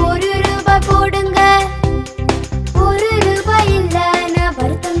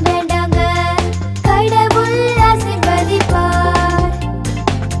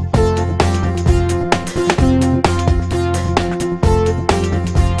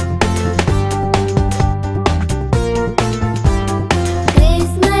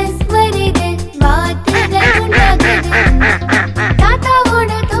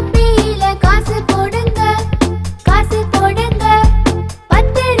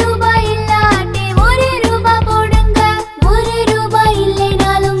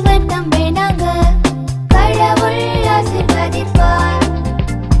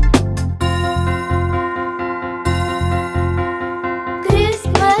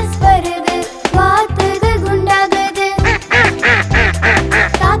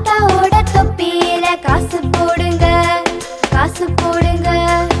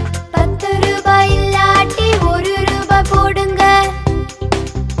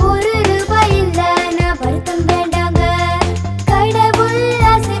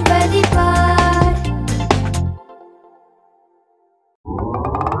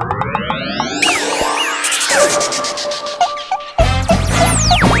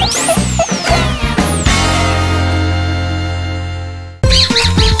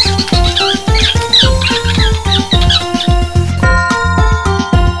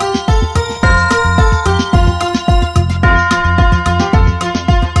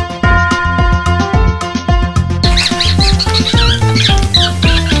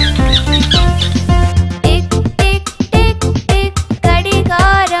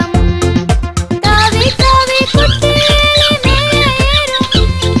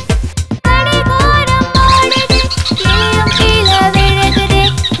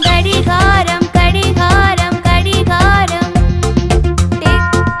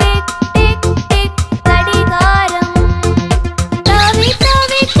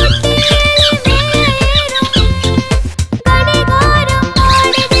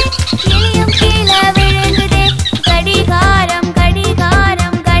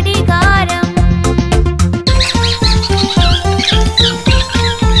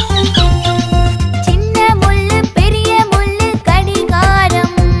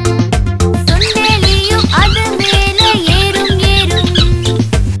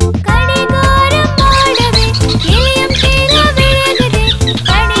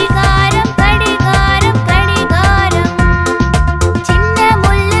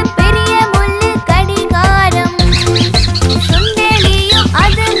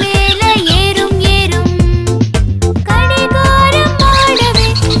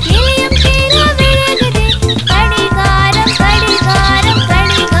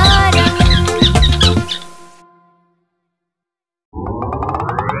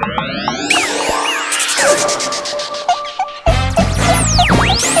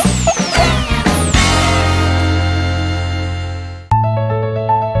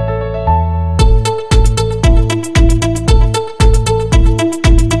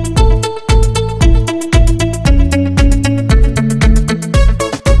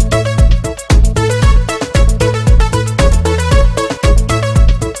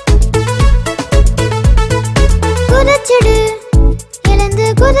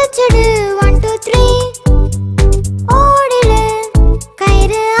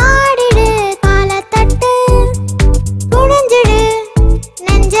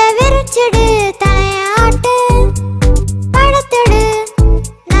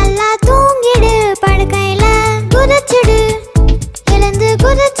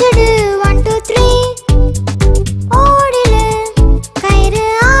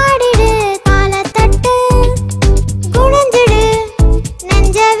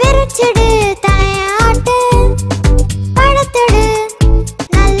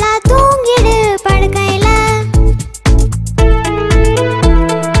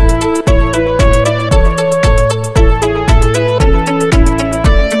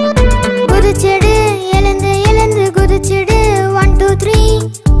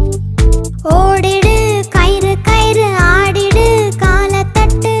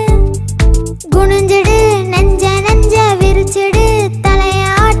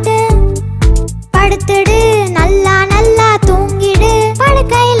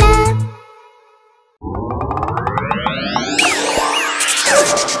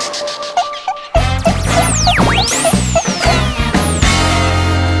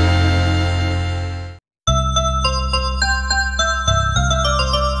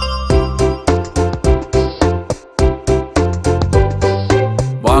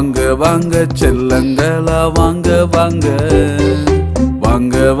 வாங்க வாங்க செல்லங்களா வாங்க வாங்க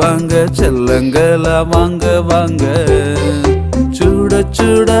வாங்க வாங்க செல்லங்களா வாங்க வாங்க சுட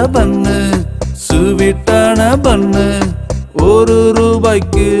சுட பண்ணு சுவிட்டான பண்ணு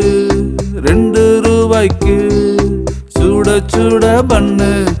 ₹1 ₹2 சுட சுட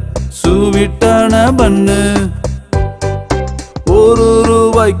பண்ணு சுவிட்டான பண்ணு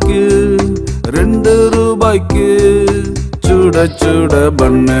 ₹1 ₹2 சுட சுட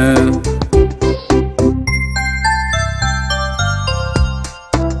பண்ணு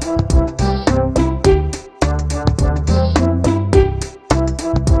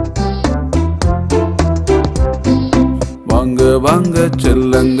வாங்க வாங்க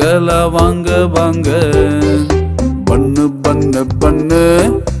செல்லங்களா வாங்க வாங்க பண்ணு பண்ணு பண்ணு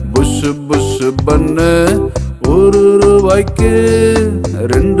புஷ் புஷ் பண்ணு ₹1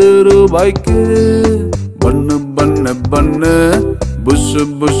 ₹2 பண்ணு பண்ணு பண்ணு புஷ்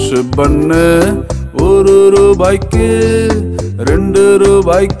புஷ் பண்ணு ₹1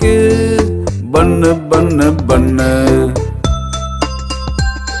 ₹2 பண்ணு பண்ணு பண்ணு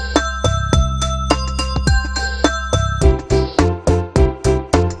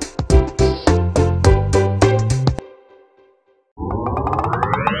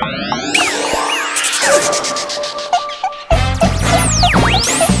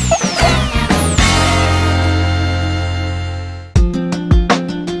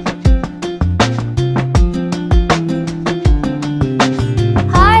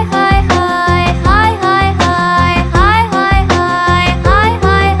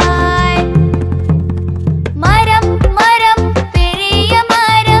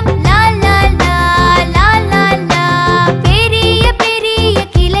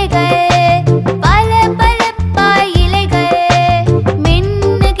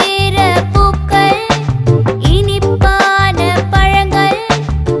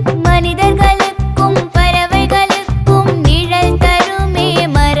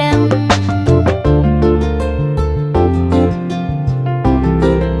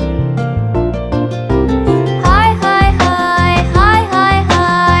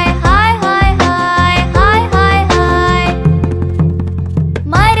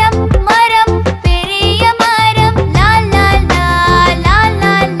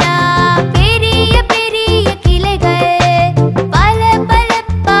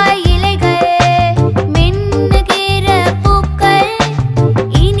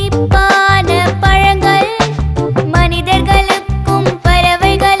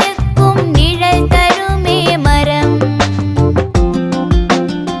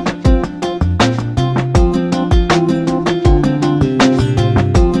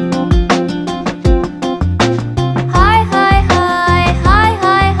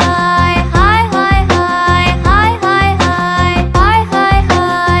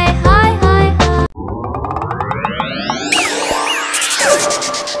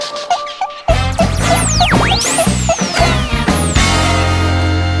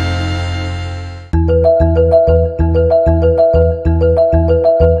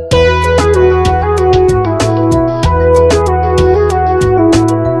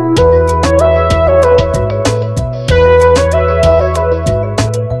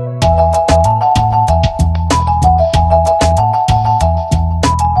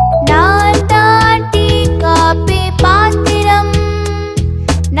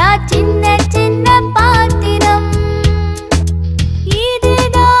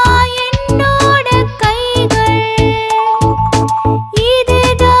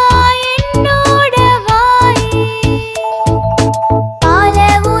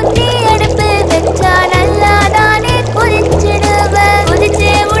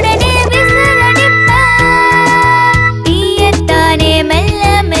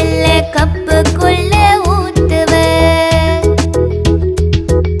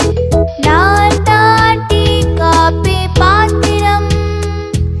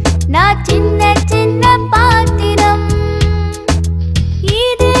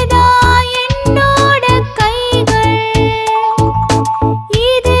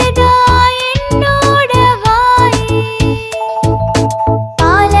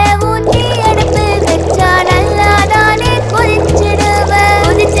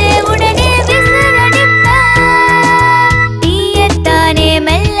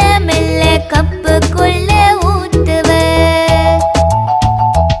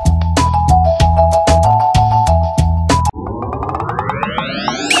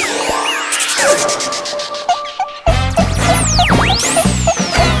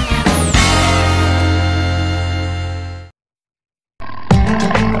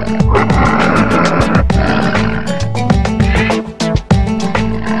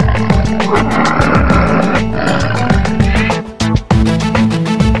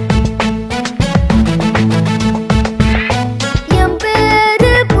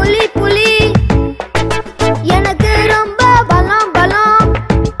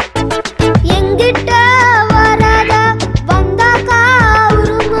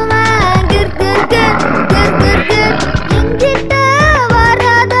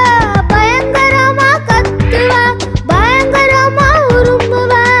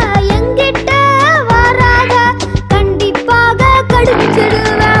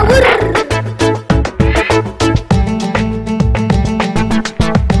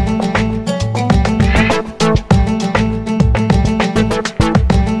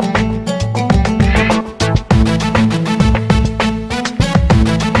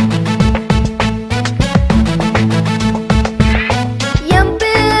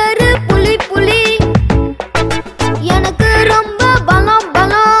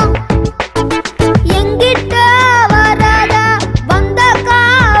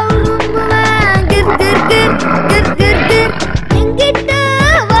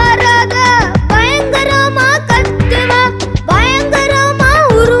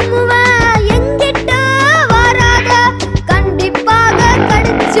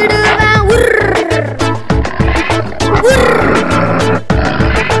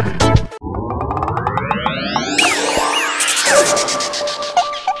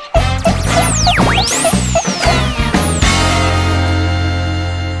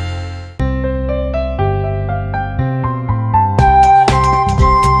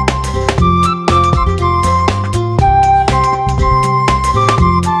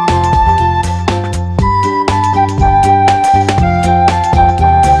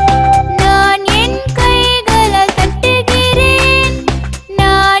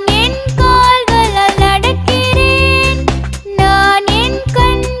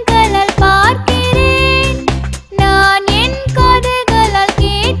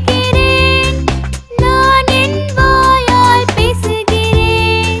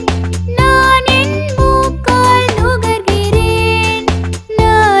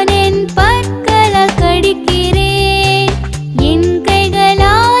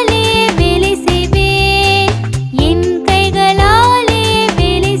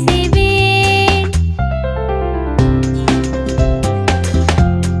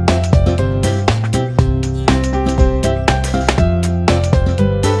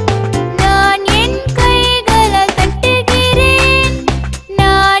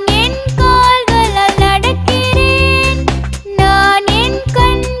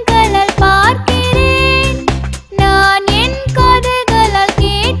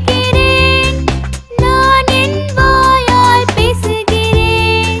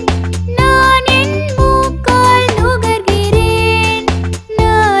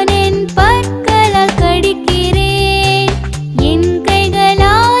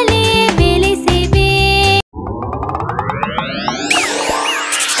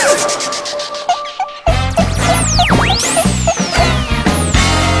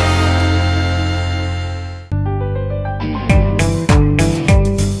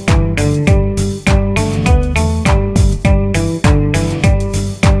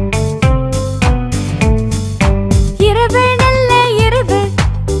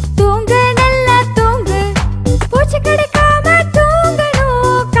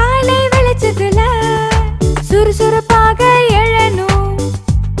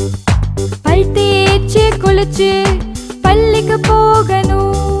குளிச்சு பள்ளிக்கு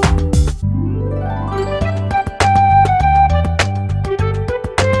போகணும்.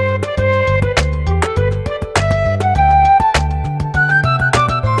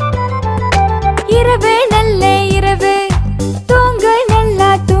 இரவு நல்ல இரவு, தூங்கு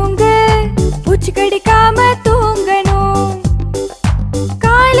நல்லா தூங்கு, பூச்சி கடிக்காம தூங்கணும்.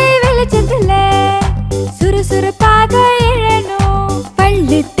 காலை வெளிச்சத்துல சுறுசுறுப்பாக எழணும்.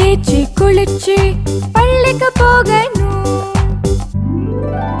 பல்லு தேய்ச்சி குளிச்சு பள்ளிக்கு போகணும்.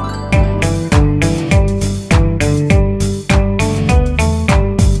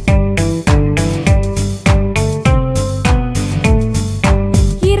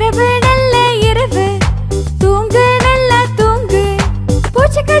 இரவு நல்ல இரவு, தூங்கு நல்லா தூங்கு,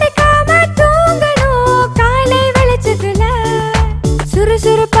 பூச்சி கடிக்காம தூங்கணும். காலை வெளிச்சத்துல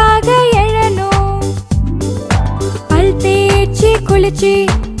சுறுசுறுப்பாக எழணும். பல் தேய்ச்சி குளிச்சு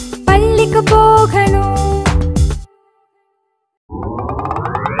பள்ளிக்கு போகணும்.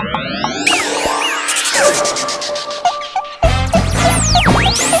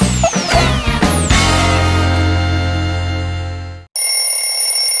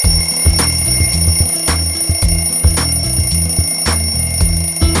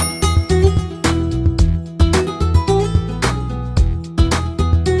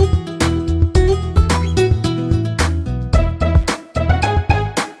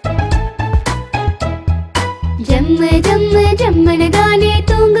 ஜம்மு ஜம்மு ஜம்மனு தானே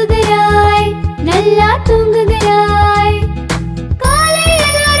தூங்குகிறாய், நல்லா தூங்குகிறாய். காலை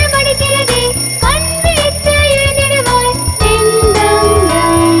எல்லாரும் படிக்கிறதே, கண் விழித்து எழுந்திடுவாய். டிங் டம்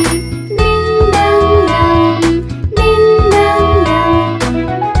டம், டிங் டம் டம், டிங் டம் டம்.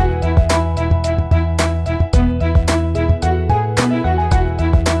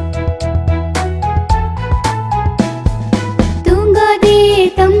 தூங்காதே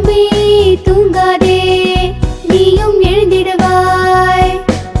தம்பி தூங்காதே, நீயும் எழுந்திடுவாய்.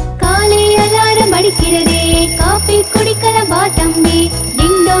 காலை அலாரம் அடிக்கிறதே, காபி குடிக்கலாம் வா தம்பி.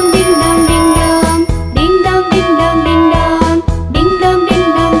 டிங் டாம் டிங் டாம் டிங் டாம், டிங் டாம் டிங் டாம் டிங் டாம், டிங் டாம் டிங்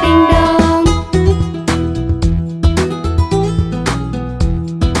டாம் டிங் டாம்.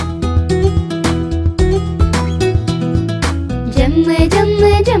 ஜம்மு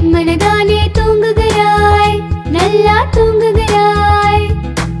ஜம்மு ஜம்மனு தானே தூங்குகிறாய், நல்லா தூங்குகிறாய்.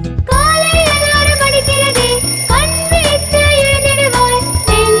 காலை அலாரம் அடிக்கிறதே, கண் விழித்து எழுந்திடுவாய்.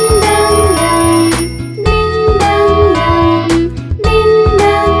 டிங் டம் டம், டிங் டம் டம், டிங்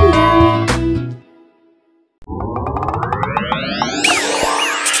டம் டம்.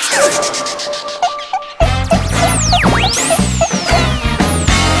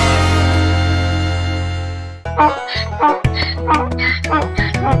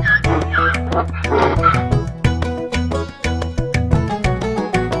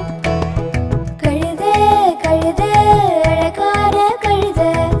 கழுத கழுத அழகான கழுத,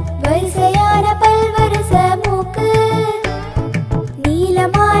 வரிசையான பல்வரிச மூக்கு,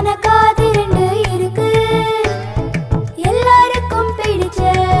 நீளமான காது ரெண்டு இருக்கு. எல்லாருக்கும் பிடிச்ச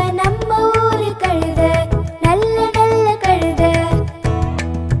நம்ம ஊரு கழுத, நல்ல நல்ல கழுத.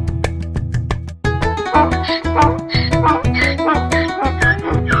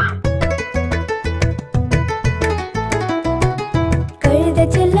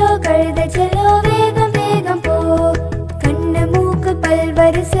 கழுத செல்லோ வேகம் வேகம் போ, கண்ணு மூக்கு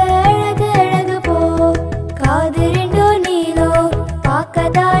பல்வரிச அழகு அழகு போ. காது ரெண்டோ நீளோ,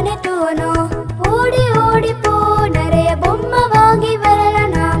 பார்க்கதானே தோல்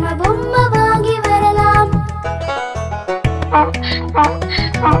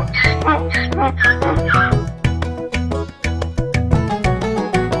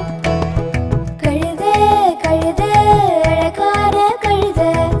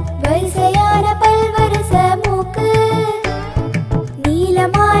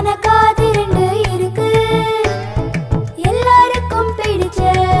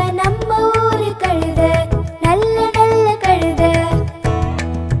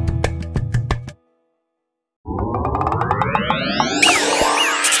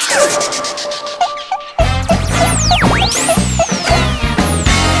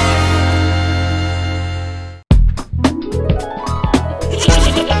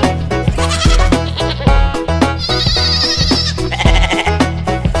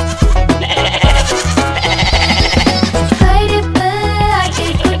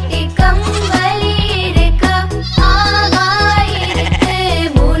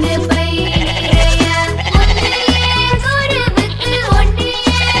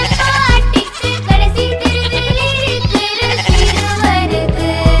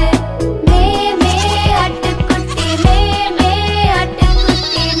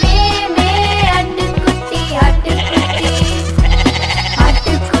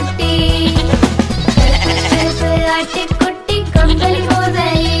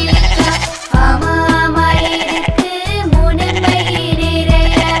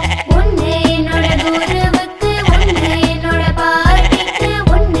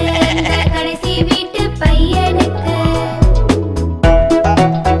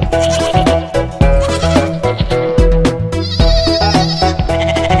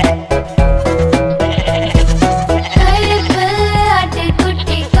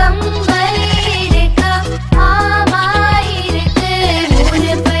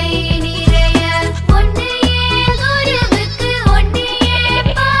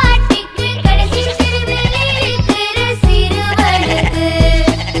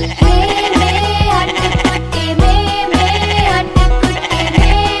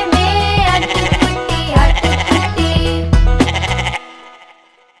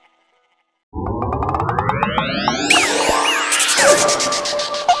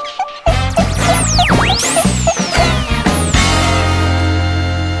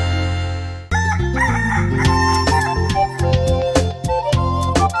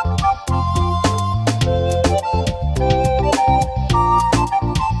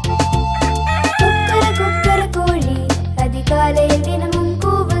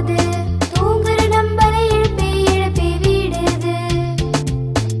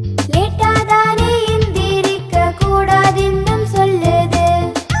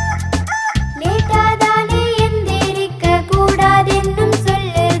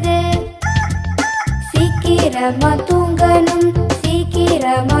சீக்கிரமா தூங்கணும்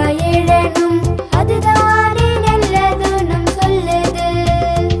சீக்கிரமா எழணும் அதுதானே நல்லதுன்னு சொல்லுது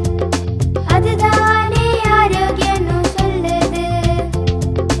அதுதானே ஆரோக்கியம்னு சொல்லுது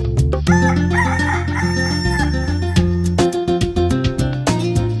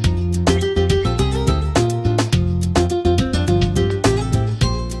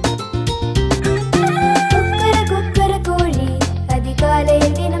குக்கர கோழி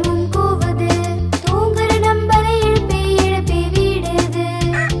அதிகாலையில் தினமும் கூவுது தூங்குற நம்பரை எழுப்பி எழுப்பி விடுது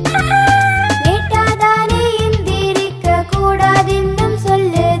லேட்டாதானே எந்திரிக்க கூடாதுன்னும்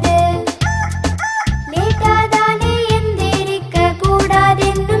சொல்லுது லேட்டாதானே எந்திரிக்க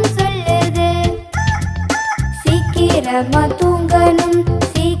கூடாதுன்னும் சொல்லுது சீக்கிரமா தூங்கணும்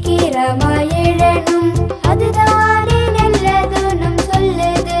சீக்கிரமா எழணும் அதுதானே நல்லதுன்னு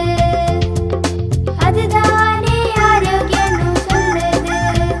சொல்லுது அதுதானே ஆரோக்கியம்னு சொல்லுது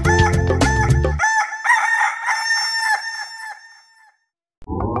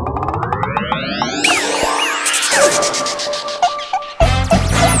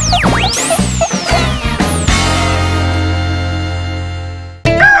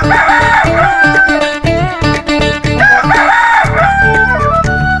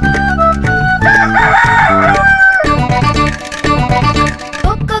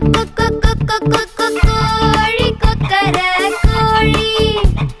கோழி கொக்கர கோழி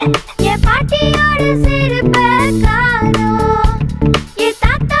என் பாட்டியோட சிறுப்ப காணோம் என்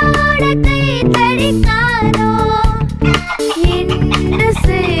தாத்தாவோட கை தடி காணோம் என்ன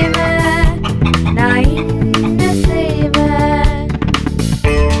செய்வேன் நான் என்ன செய்வேன்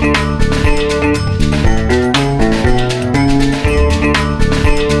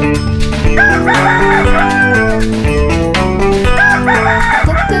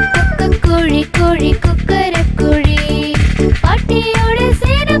கோழி கோழி கொக்கர கோழி பாட்டியோட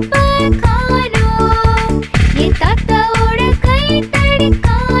சிறப்ப காணோம் என் தாத்தாவோட கை தடி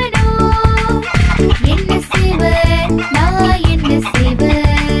காணோம் என்ன செய்வேன் நான் என்ன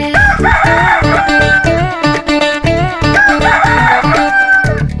செய்வேன்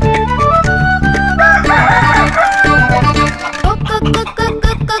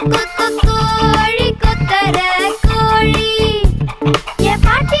கோழி கொக்கர கோழி என்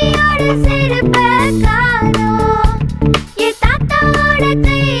பாட்டியோட சிறுப்ப காணோம் என் தாத்தாவோட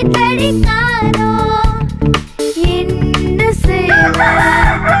கை தடி காணோம் என்ன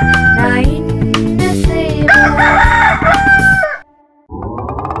செய்வேன் நான் என்ன செய்வேன்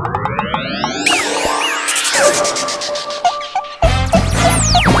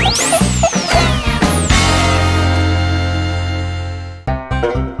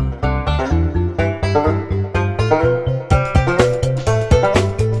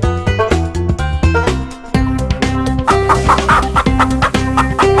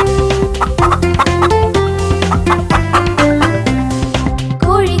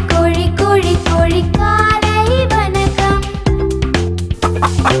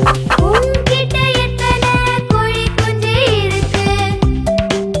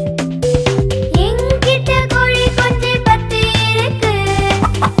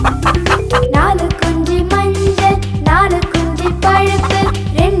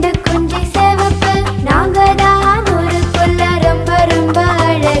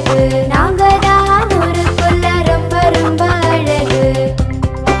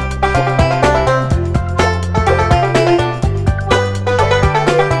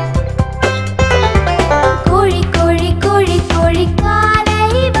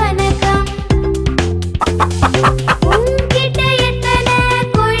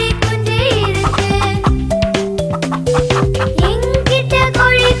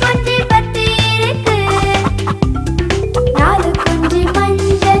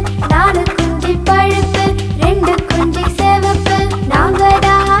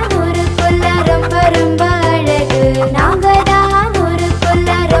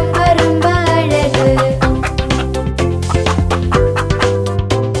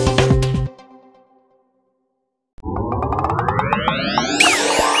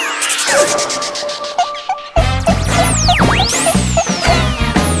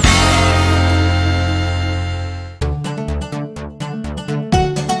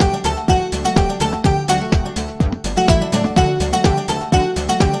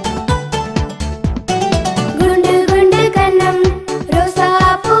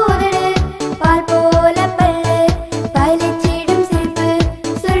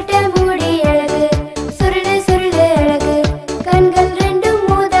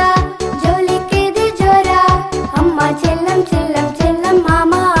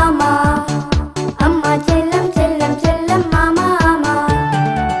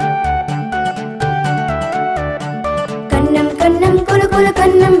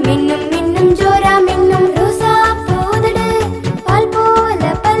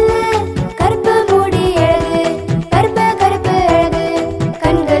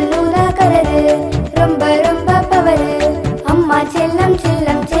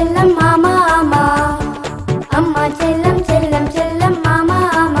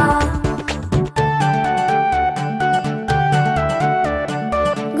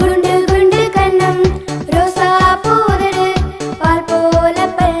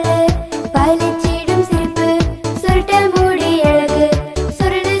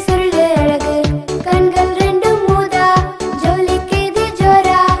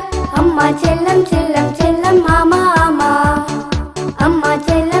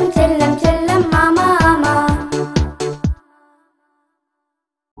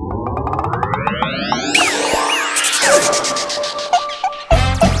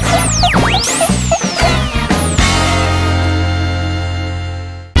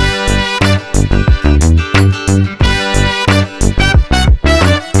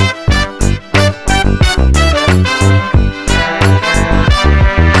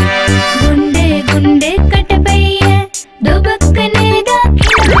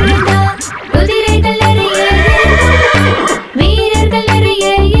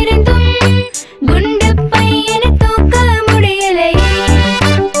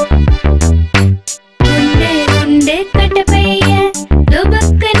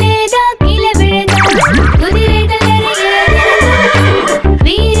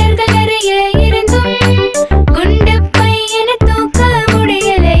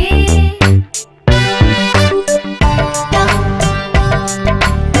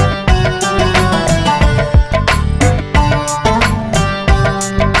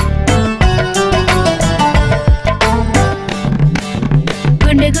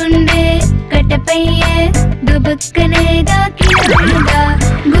குண்டு குண்டு கட்டப்பைய துபுக்குன்னு தாக்கி விழுந்தா.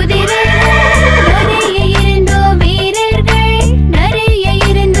 குதிரை நிறைய இருந்தோ வீரர்கள் நிறைய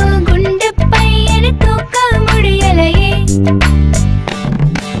இருந்தோ குண்டு பையனை தூக்க முடியலையே.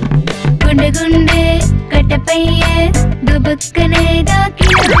 குண்டு குண்டு கட்டப்பைய துபுக்குன்னு தாக்கி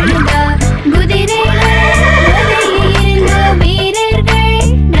விழுந்தா. குதிரை நிறைய இருந்தோ வீரர்கள்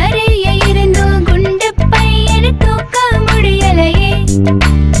நிறைய இருந்தோ குண்டு பையனை தூக்க முடியலையே.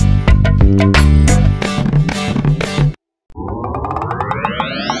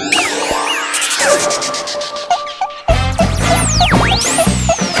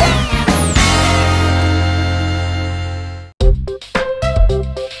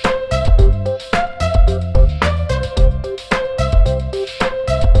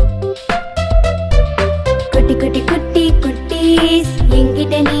 குட்டி குட்டி குட்டி குட்டீஸ்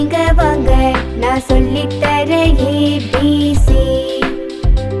என்கிட்ட நீங்க வாங்க, நான் சொல்லித் தரேன் ABC.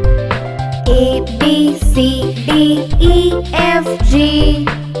 A B C D E F G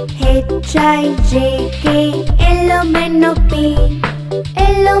H I J K L M N O P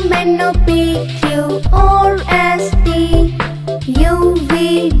L M N O P Q R S T U V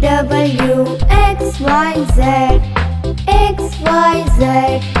W X Y Z X Y Z.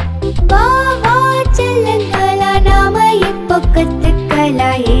 வா வா செல்லுங்களா நாம இப்போ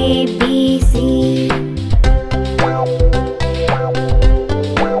கத்துக்கலாம் ABC.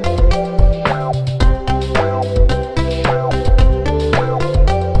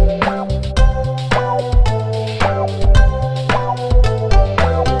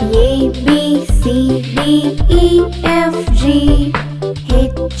 A B C D E F G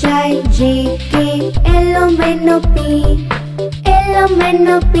H I J K L M N O P L M N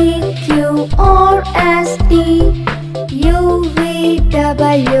O P Q R S T U V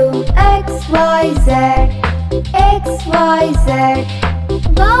W X Y Z X Y Z.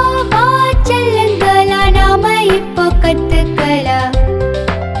 வா வா செல்லுங்களா நாம இப்போ கத்துக்கலாம்,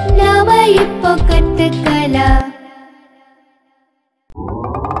 நாம இப்போ கத்துக்கலாம்.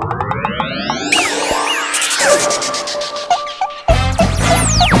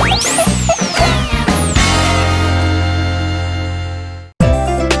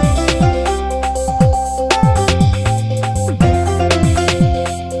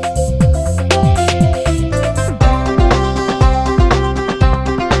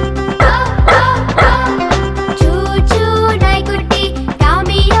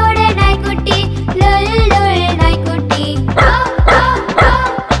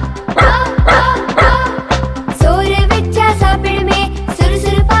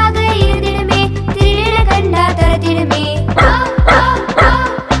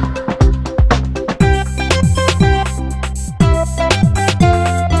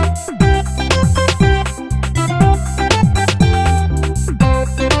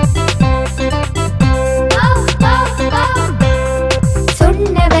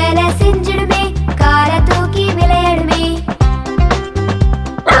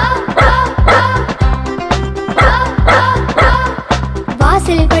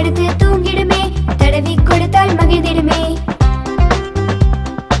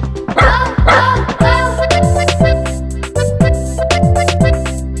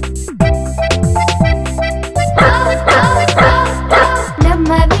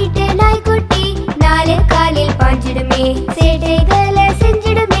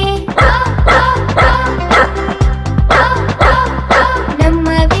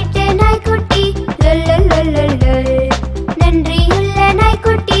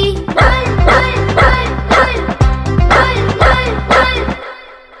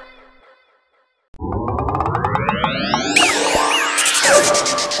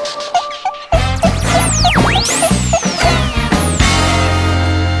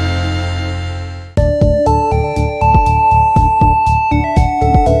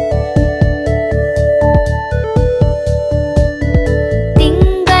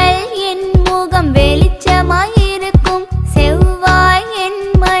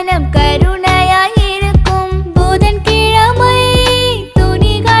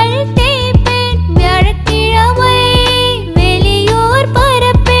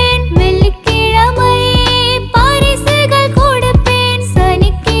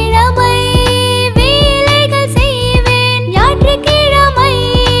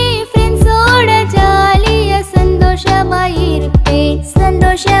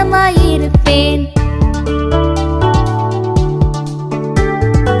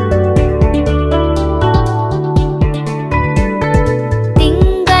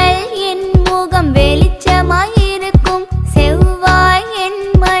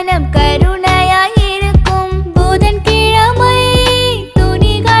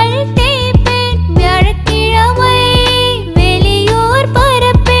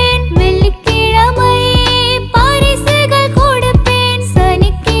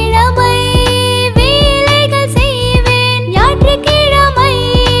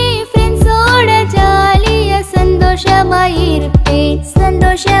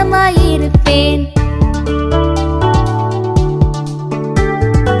 சந்தோஷமாயிருப்பேன்.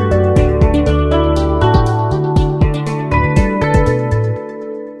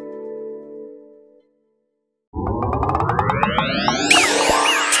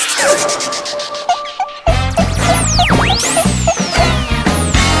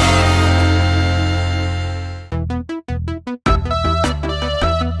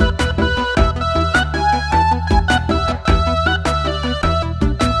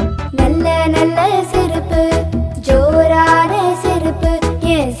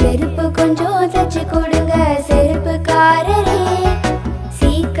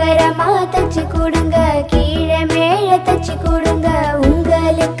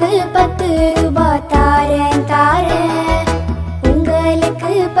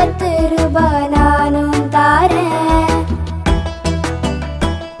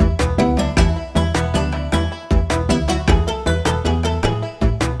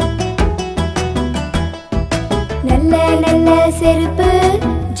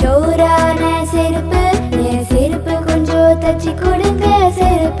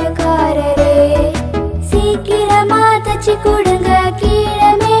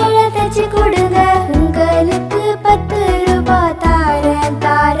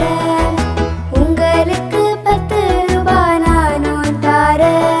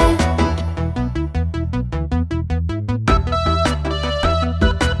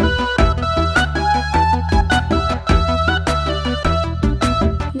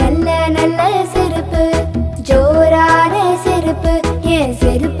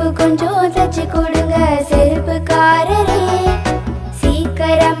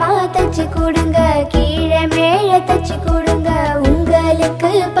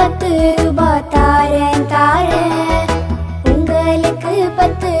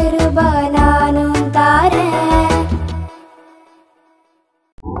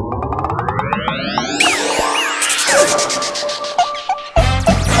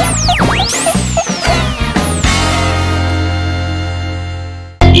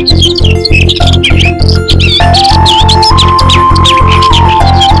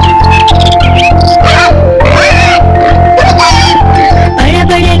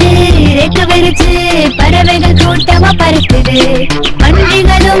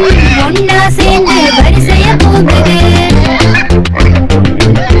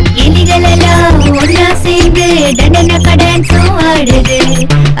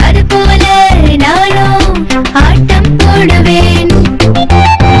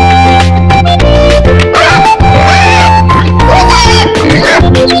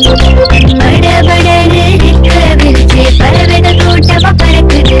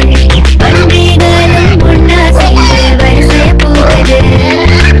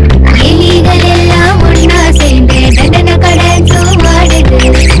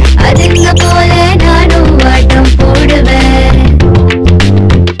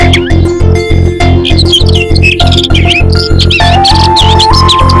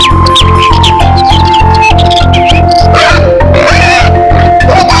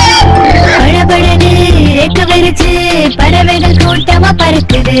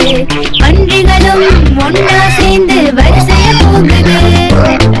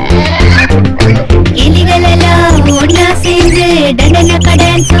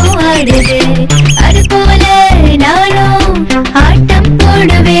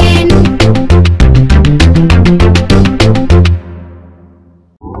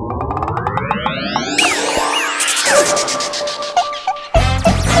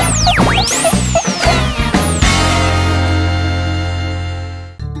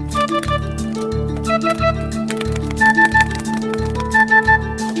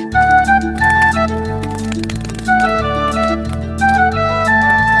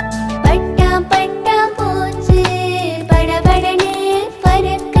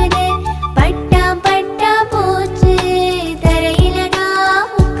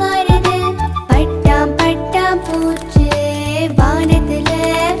 பூச்சி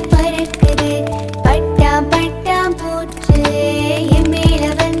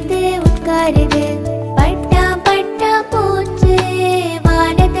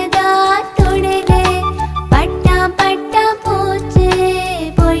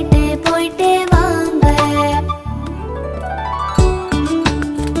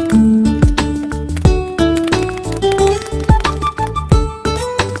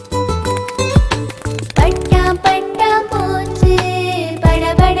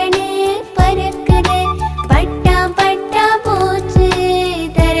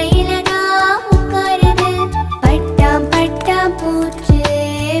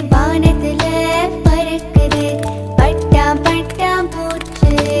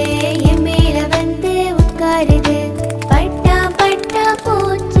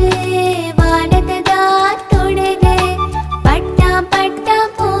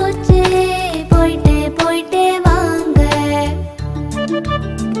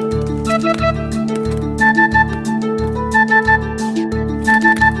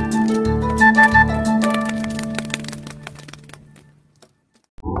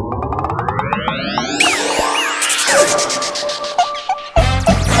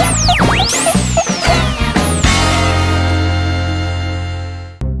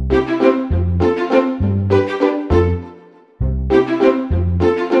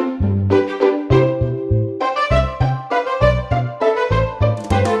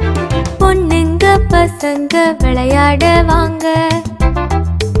பசங்க விளையாட வாங்க,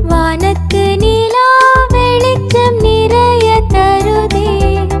 வானத்து நிலா வெளிச்சம் நிறைய தருதே,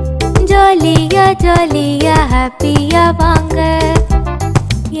 ஜாலியா ஜாலியா ஹாப்பியா வாங்க,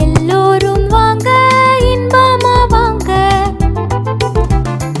 எல்லோரும் வாங்க இன்பமா வாங்க,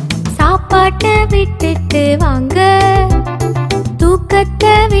 சாப்பாட்டை விட்டுட்டு வாங்க,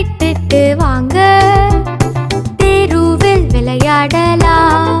 தூக்கத்தை விட்டுட்டு வாங்க, தெருவில்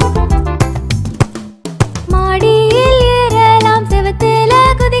விளையாடலாம், மாடியில் ஏறலாம், செவத்துல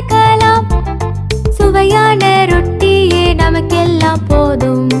குதிக்கலாம், சுவையான ரொட்டியே நமக்கெல்லாம்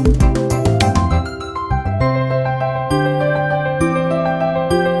போதும்.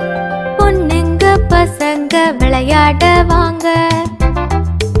 பொண்ணுங்க பசங்க விளையாட வாங்க,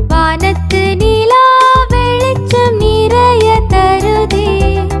 வானத்து நிலா வெளிச்சம் நிறைய தருதே,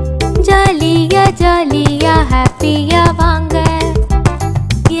 ஜாலியா ஜாலியா ஹாப்பியா வாங்க,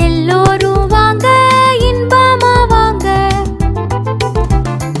 எல்லோரும் வாங்க இன்பமா வாங்க,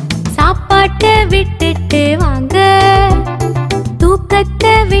 சாப்பாட்டை விட்டுட்டு வாங்க,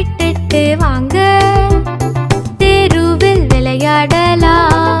 தூக்கத்தை விட்டுட்டு வாங்க, தெருவில்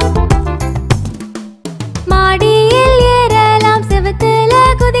விளையாடலாம், மாடியில் ஏறலாம், செவத்துல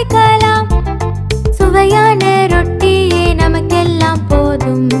குதிக்கலாம், சுவையான ரொட்டியே நமக்கெல்லாம்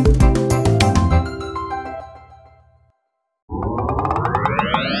போதும்.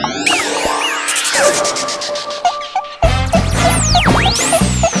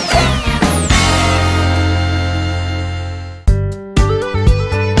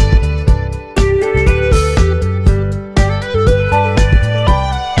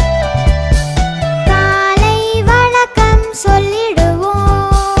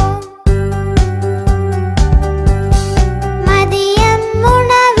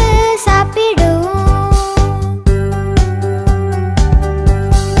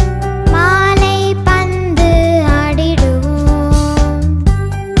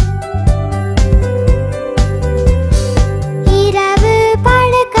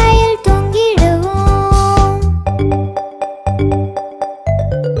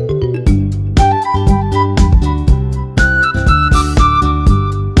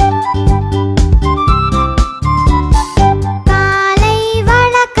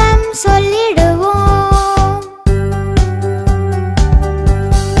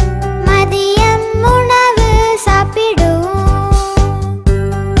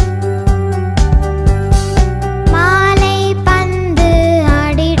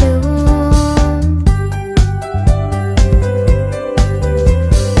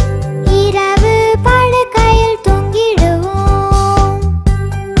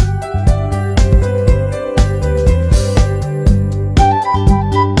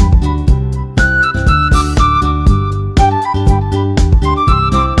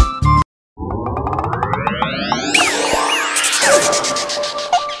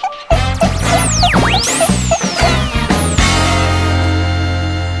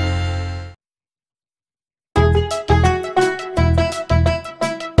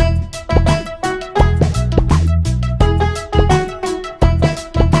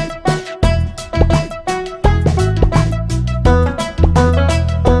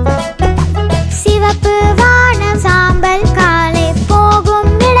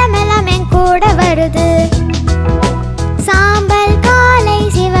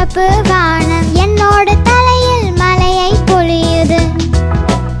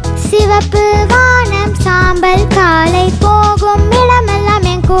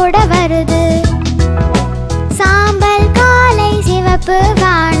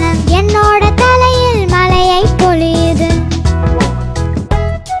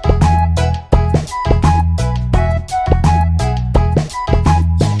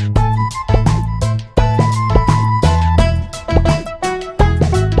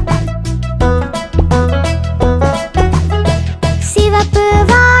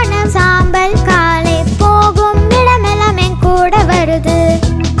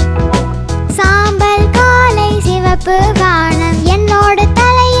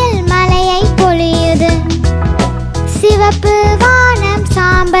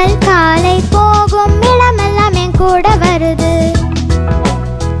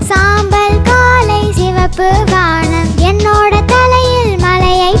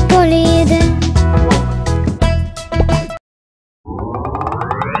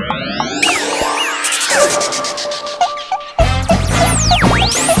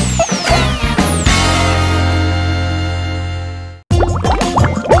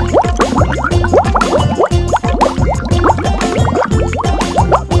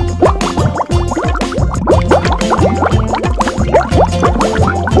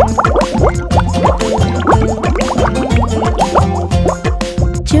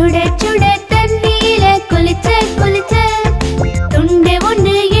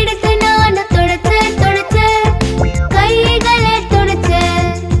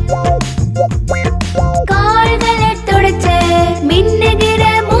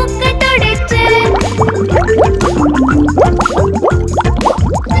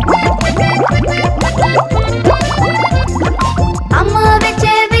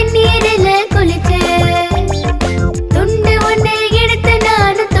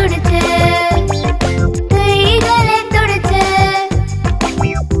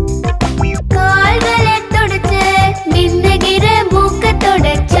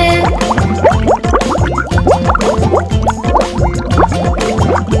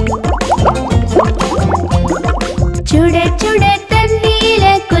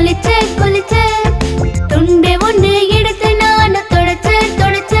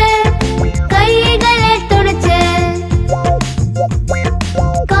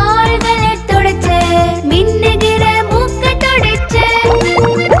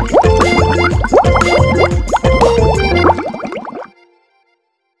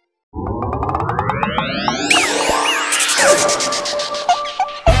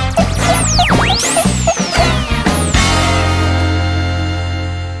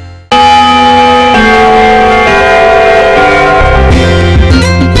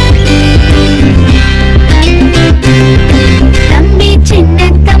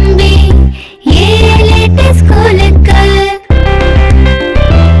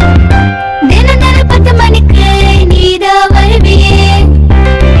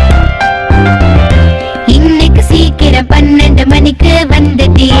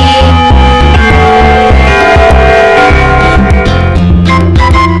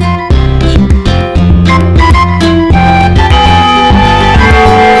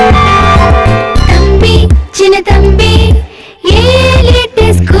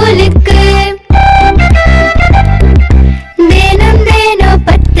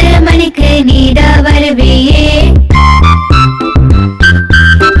 வருவியே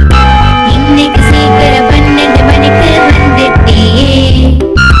இன்னைக்கு சீக்கிரம் 12 மணிக்கு வந்துட்டியே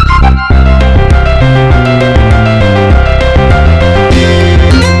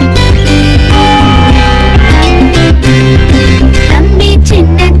தம்பி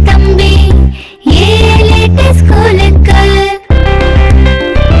சின்ன தம்பி ஏலேட்டு ஸ்கூலுக்கு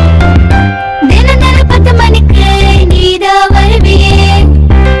தினம் 10 மணிக்கு நீதான் வருவியே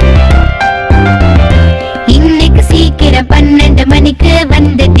இன்னைக்கு சீக்கிரம் 12 மணிக்கு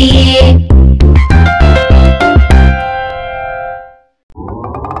வந்துட்டியே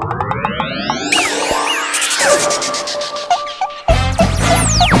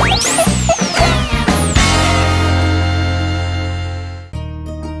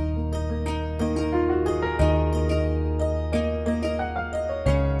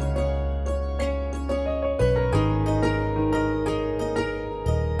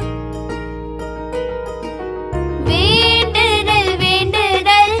வேண்டுதல்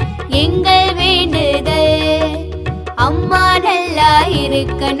வேண்டுதல் எங்கள் வேண்டுதல் அம்மா நல்லா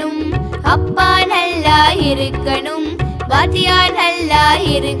இருக்கணும் அப்பா நல்லா இருக்கணும் வாத்தியார் நல்லா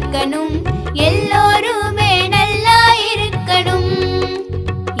இருக்கணும் எல்லோருமே நல்லா இருக்கணும்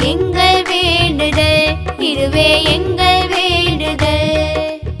எங்கள் வேண்டுதல் இதுவே எங்கள் வேண்டுதல்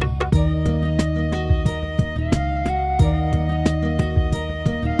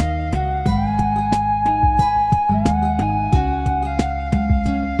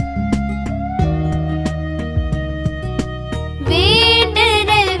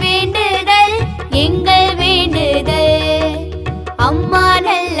வேண்டுதல் வேண்டுதல் எங்கள் வேண்டுதல் அம்மா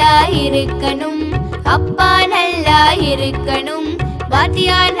நல்லா இருக்கணும் அப்பா நல்லா இருக்கணும்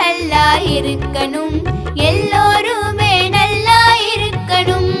வாத்தியார் நல்லா இருக்கணும் எல்லோருமே நல்லா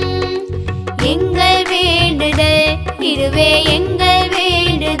இருக்கணும் எங்கள் வேண்டுதல் இதுவே எங்கள்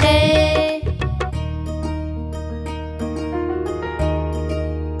வேண்டுதல்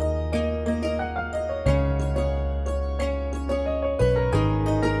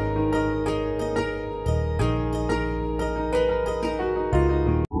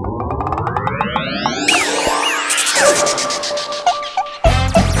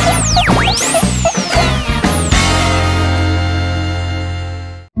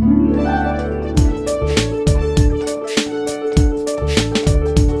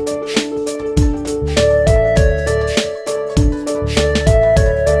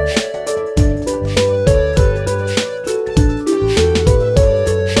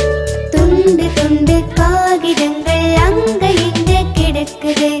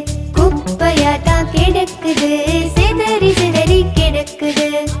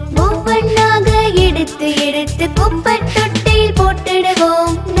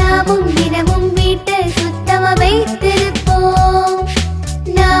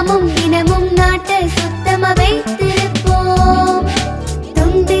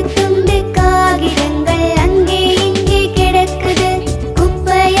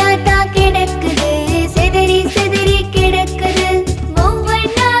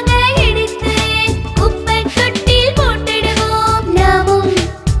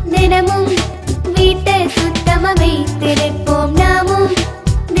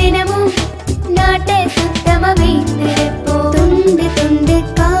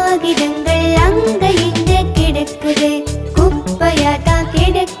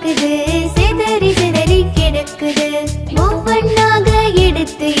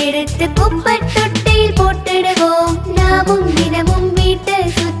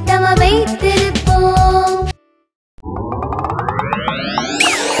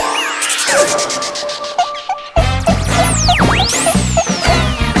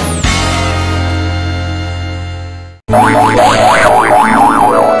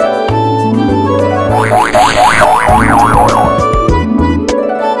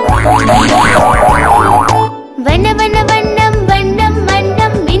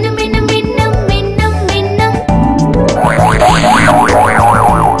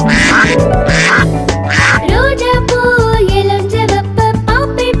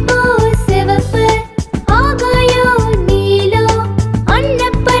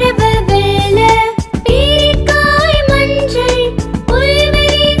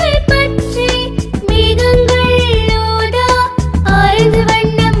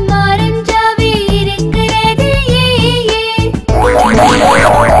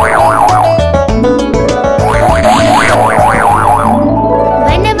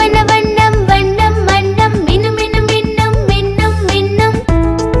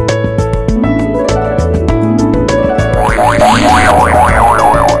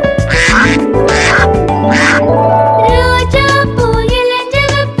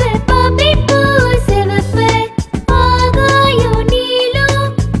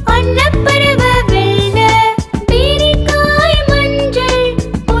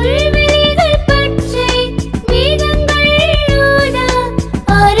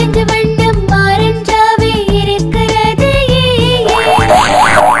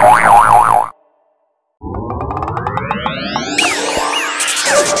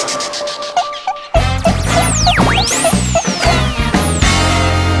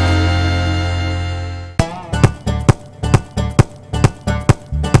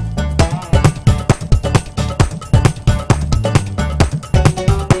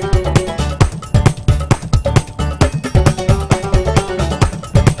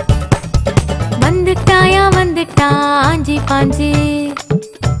ஆஞ்சி பாஞ்சி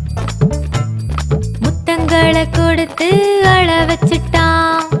முத்தங்களை கொடுத்து அழ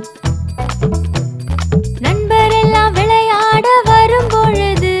வச்சுட்டான். நண்பரெல்லாம் விளையாட வரும்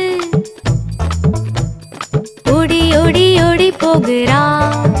பொழுது ஓடி ஓடி ஓடி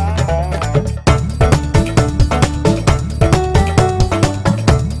போகிறான்.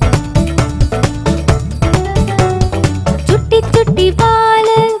 சுட்டி சுட்டி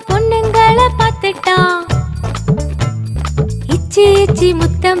பாலு பொண்ணுங்களை பார்த்துட்டான். இச்சி இச்சி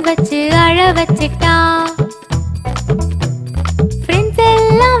முத்தம் வச்சு அழ வச்சுட்டான். ஃப்ரெண்ட்ஸ்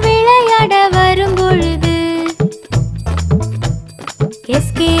எல்லாம் விளையாட வரும் பொழுது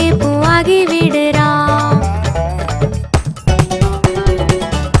எஸ்கேப்பும் ஆகி விடுறான்.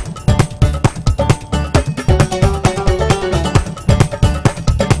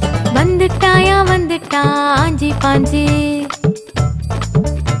 வந்துட்டாயா வந்துட்டான் ஆஞ்சி பாஞ்சி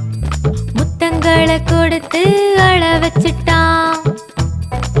முத்தங்களை கொடுத்து அழ வச்சு